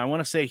 again, I want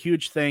to say a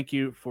huge thank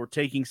you for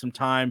taking some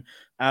time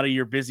out of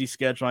your busy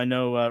schedule. I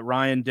know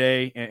Ryan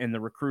Day and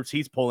the recruits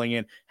he's pulling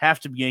in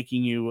have to be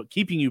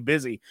keeping you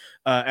busy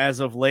as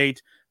of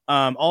late.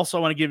 Also,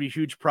 I want to give you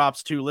huge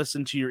props to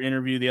listen to your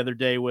interview the other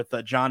day with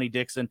Johnny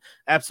Dixon.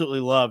 Absolutely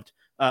loved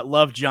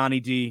Johnny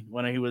D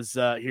when he was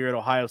here at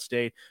Ohio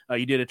State.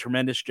 You did a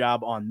tremendous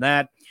job on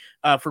that.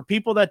 For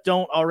people that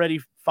don't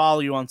already follow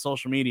you on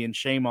social media, and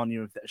shame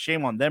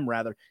on them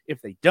rather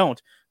if they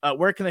don't,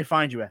 where can they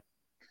find you at?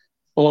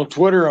 Well, on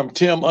Twitter, I'm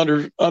Tim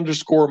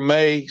underscore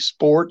May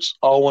Sports,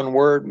 all one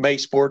word, May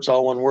Sports,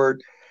 all one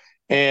word.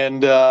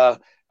 And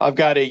I've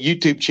got a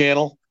YouTube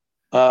channel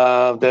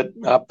that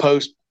I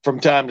post from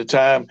time to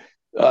time,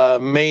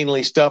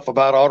 mainly stuff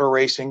about auto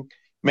racing,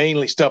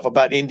 mainly stuff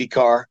about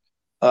IndyCar.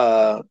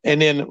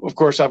 And then, of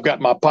course, I've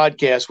got my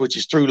podcast, which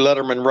is through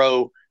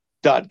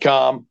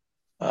LettermanRow.com,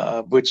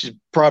 which is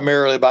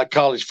primarily about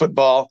college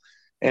football.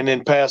 And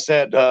then past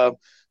that,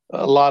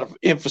 a lot of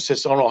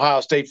emphasis on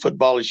Ohio State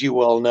football, as you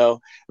well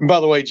know. And by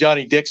the way,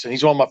 Johnny Dixon,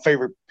 he's one of my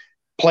favorite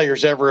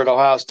players ever at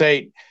Ohio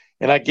State.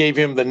 And I gave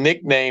him the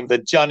nickname, the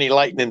Johnny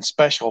Lightning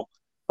Special,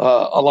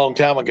 a long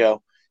time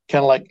ago,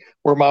 kind of like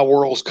where my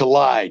worlds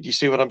collide. You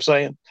see what I'm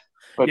saying?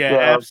 But,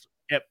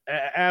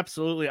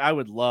 absolutely. I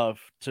would love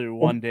to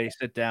one day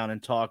sit down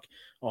and talk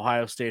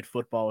Ohio State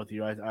football with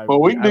you. We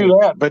can do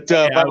that. But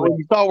when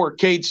you saw where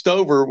Cade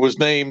Stover was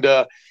named,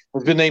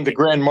 has been named the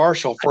Grand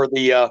Marshal for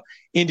the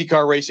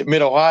IndyCar race at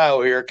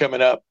Mid-Ohio here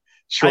coming up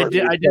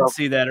shortly. I did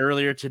see that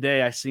earlier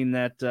today. I seen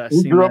that.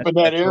 He grew up in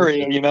that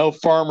area,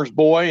 farmer's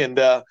boy, and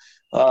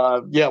one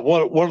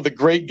of the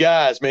great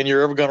guys, man,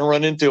 you're ever going to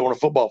run into on a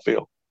football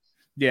field.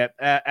 Yeah,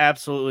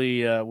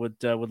 absolutely.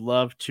 Would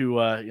love to,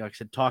 like I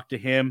said, talk to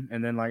him,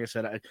 and then, like I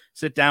said, I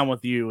sit down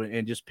with you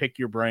and just pick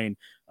your brain.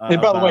 And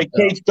by the way,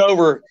 Cade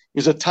Stover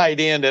is a tight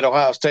end at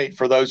Ohio State.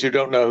 For those who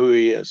don't know who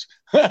he is,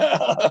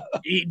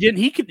 he did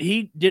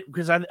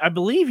because I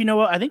believe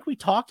I think we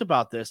talked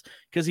about this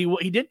because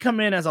he did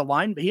come in as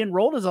he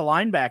enrolled as a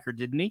linebacker,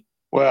 didn't he?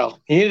 Well,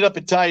 he ended up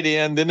at tight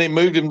end. Then they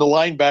moved him to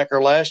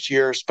linebacker last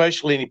year,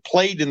 especially, and he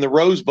played in the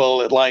Rose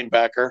Bowl at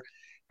linebacker.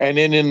 And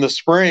then in the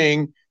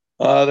spring,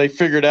 they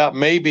figured out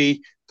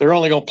maybe they're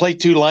only going to play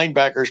two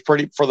linebackers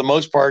for the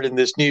most part in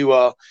this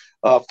new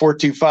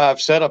 4-2-5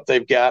 setup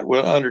they've got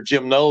under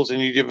Jim Knowles, the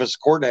new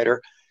defensive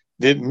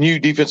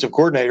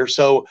coordinator.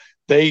 So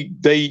they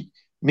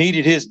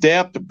needed his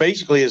depth,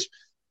 basically his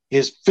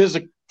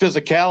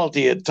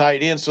physicality at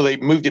tight end. So they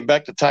moved him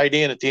back to tight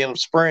end at the end of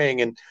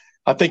spring, and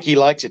I think he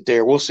likes it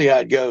there. We'll see how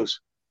it goes.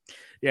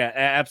 Yeah,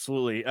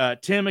 absolutely.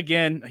 Tim,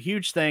 again, a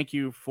huge thank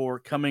you for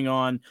coming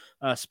on,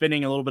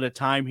 spending a little bit of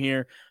time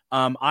here.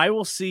 I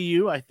will see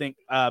you, I think,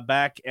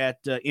 back at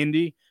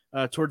Indy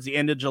towards the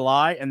end of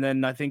July, and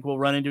then I think we'll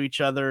run into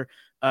each other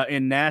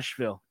in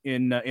Nashville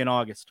in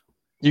August.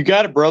 You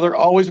got it, brother.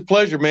 Always a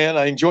pleasure, man.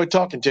 I enjoyed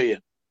talking to you.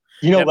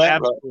 You know that,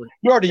 absolutely.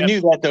 You already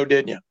knew that, though,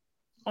 didn't you?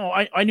 Oh,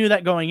 I knew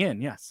that going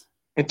in, yes.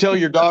 And tell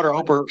your daughter, I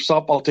hope her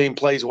softball team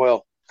plays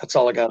well. That's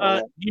all I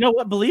got. You know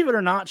what? Believe it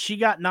or not, she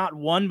got not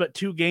one but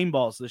two game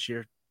balls this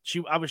year.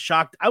 I was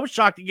shocked. I was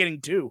shocked at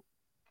getting two.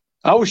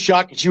 I was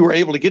shocked that you were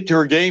able to get to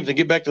her games and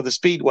get back to the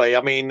speedway.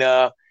 I mean,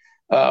 I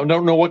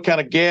don't know what kind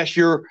of gas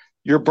you're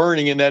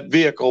burning in that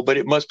vehicle, but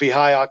it must be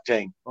high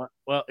octane.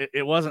 Well,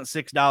 it wasn't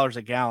 $6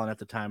 a gallon at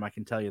the time. I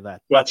can tell you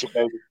that. Gotcha,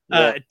 baby.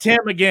 Yeah.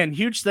 Tim, again,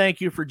 huge thank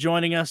you for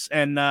joining us,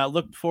 and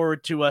look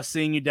forward to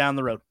seeing you down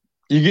the road.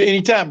 You get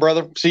anytime,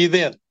 brother. See you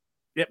then.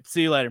 Yep.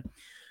 See you later.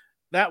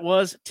 That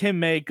was Tim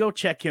May. Go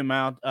check him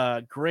out.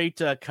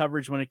 Great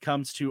coverage when it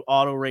comes to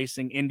auto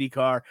racing,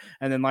 IndyCar.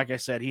 And then, like I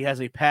said, he has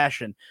a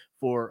passion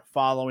for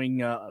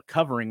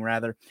covering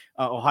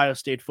Ohio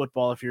State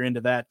football. If you're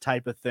into that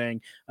type of thing,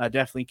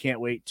 definitely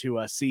can't wait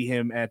to see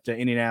him at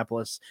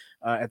Indianapolis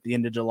at the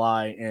end of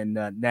July and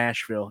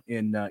Nashville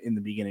in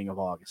the beginning of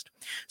August.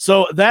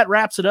 So that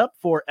wraps it up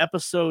for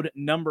episode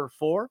number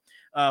 4.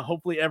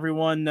 Hopefully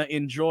everyone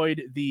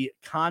enjoyed the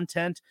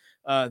content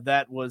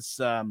that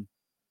was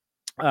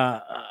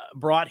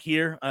brought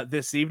here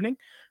this evening.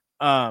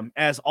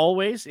 As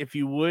always, if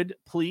you would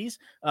please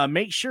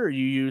make sure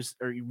you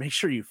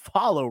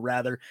follow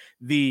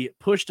the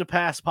Push to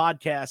Pass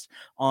podcast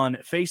on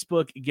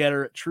Facebook,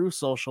 Getter, True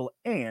Social,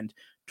 and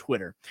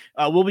Twitter.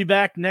 We'll be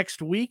back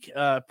next week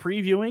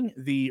previewing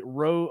the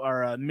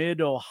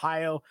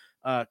Mid-Ohio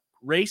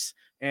race,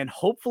 and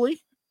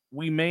hopefully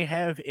we may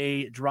have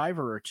a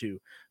driver or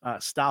two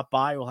stop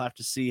by. We'll have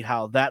to see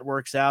how that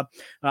works out.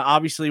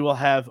 Obviously, we'll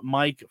have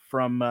Mike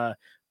from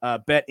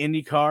Bet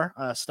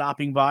IndyCar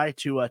stopping by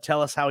to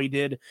tell us how he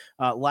did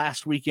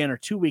last weekend or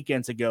 2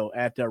 weekends ago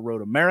at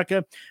Road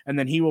America. And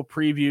then he will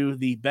preview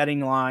the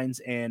betting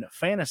lines and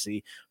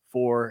fantasy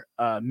for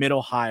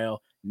Mid-Ohio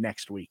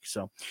next week.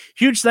 So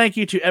huge thank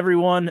you to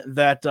everyone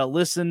that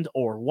listened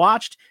or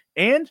watched,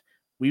 and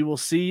we will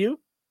see you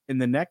in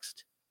the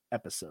next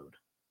episode.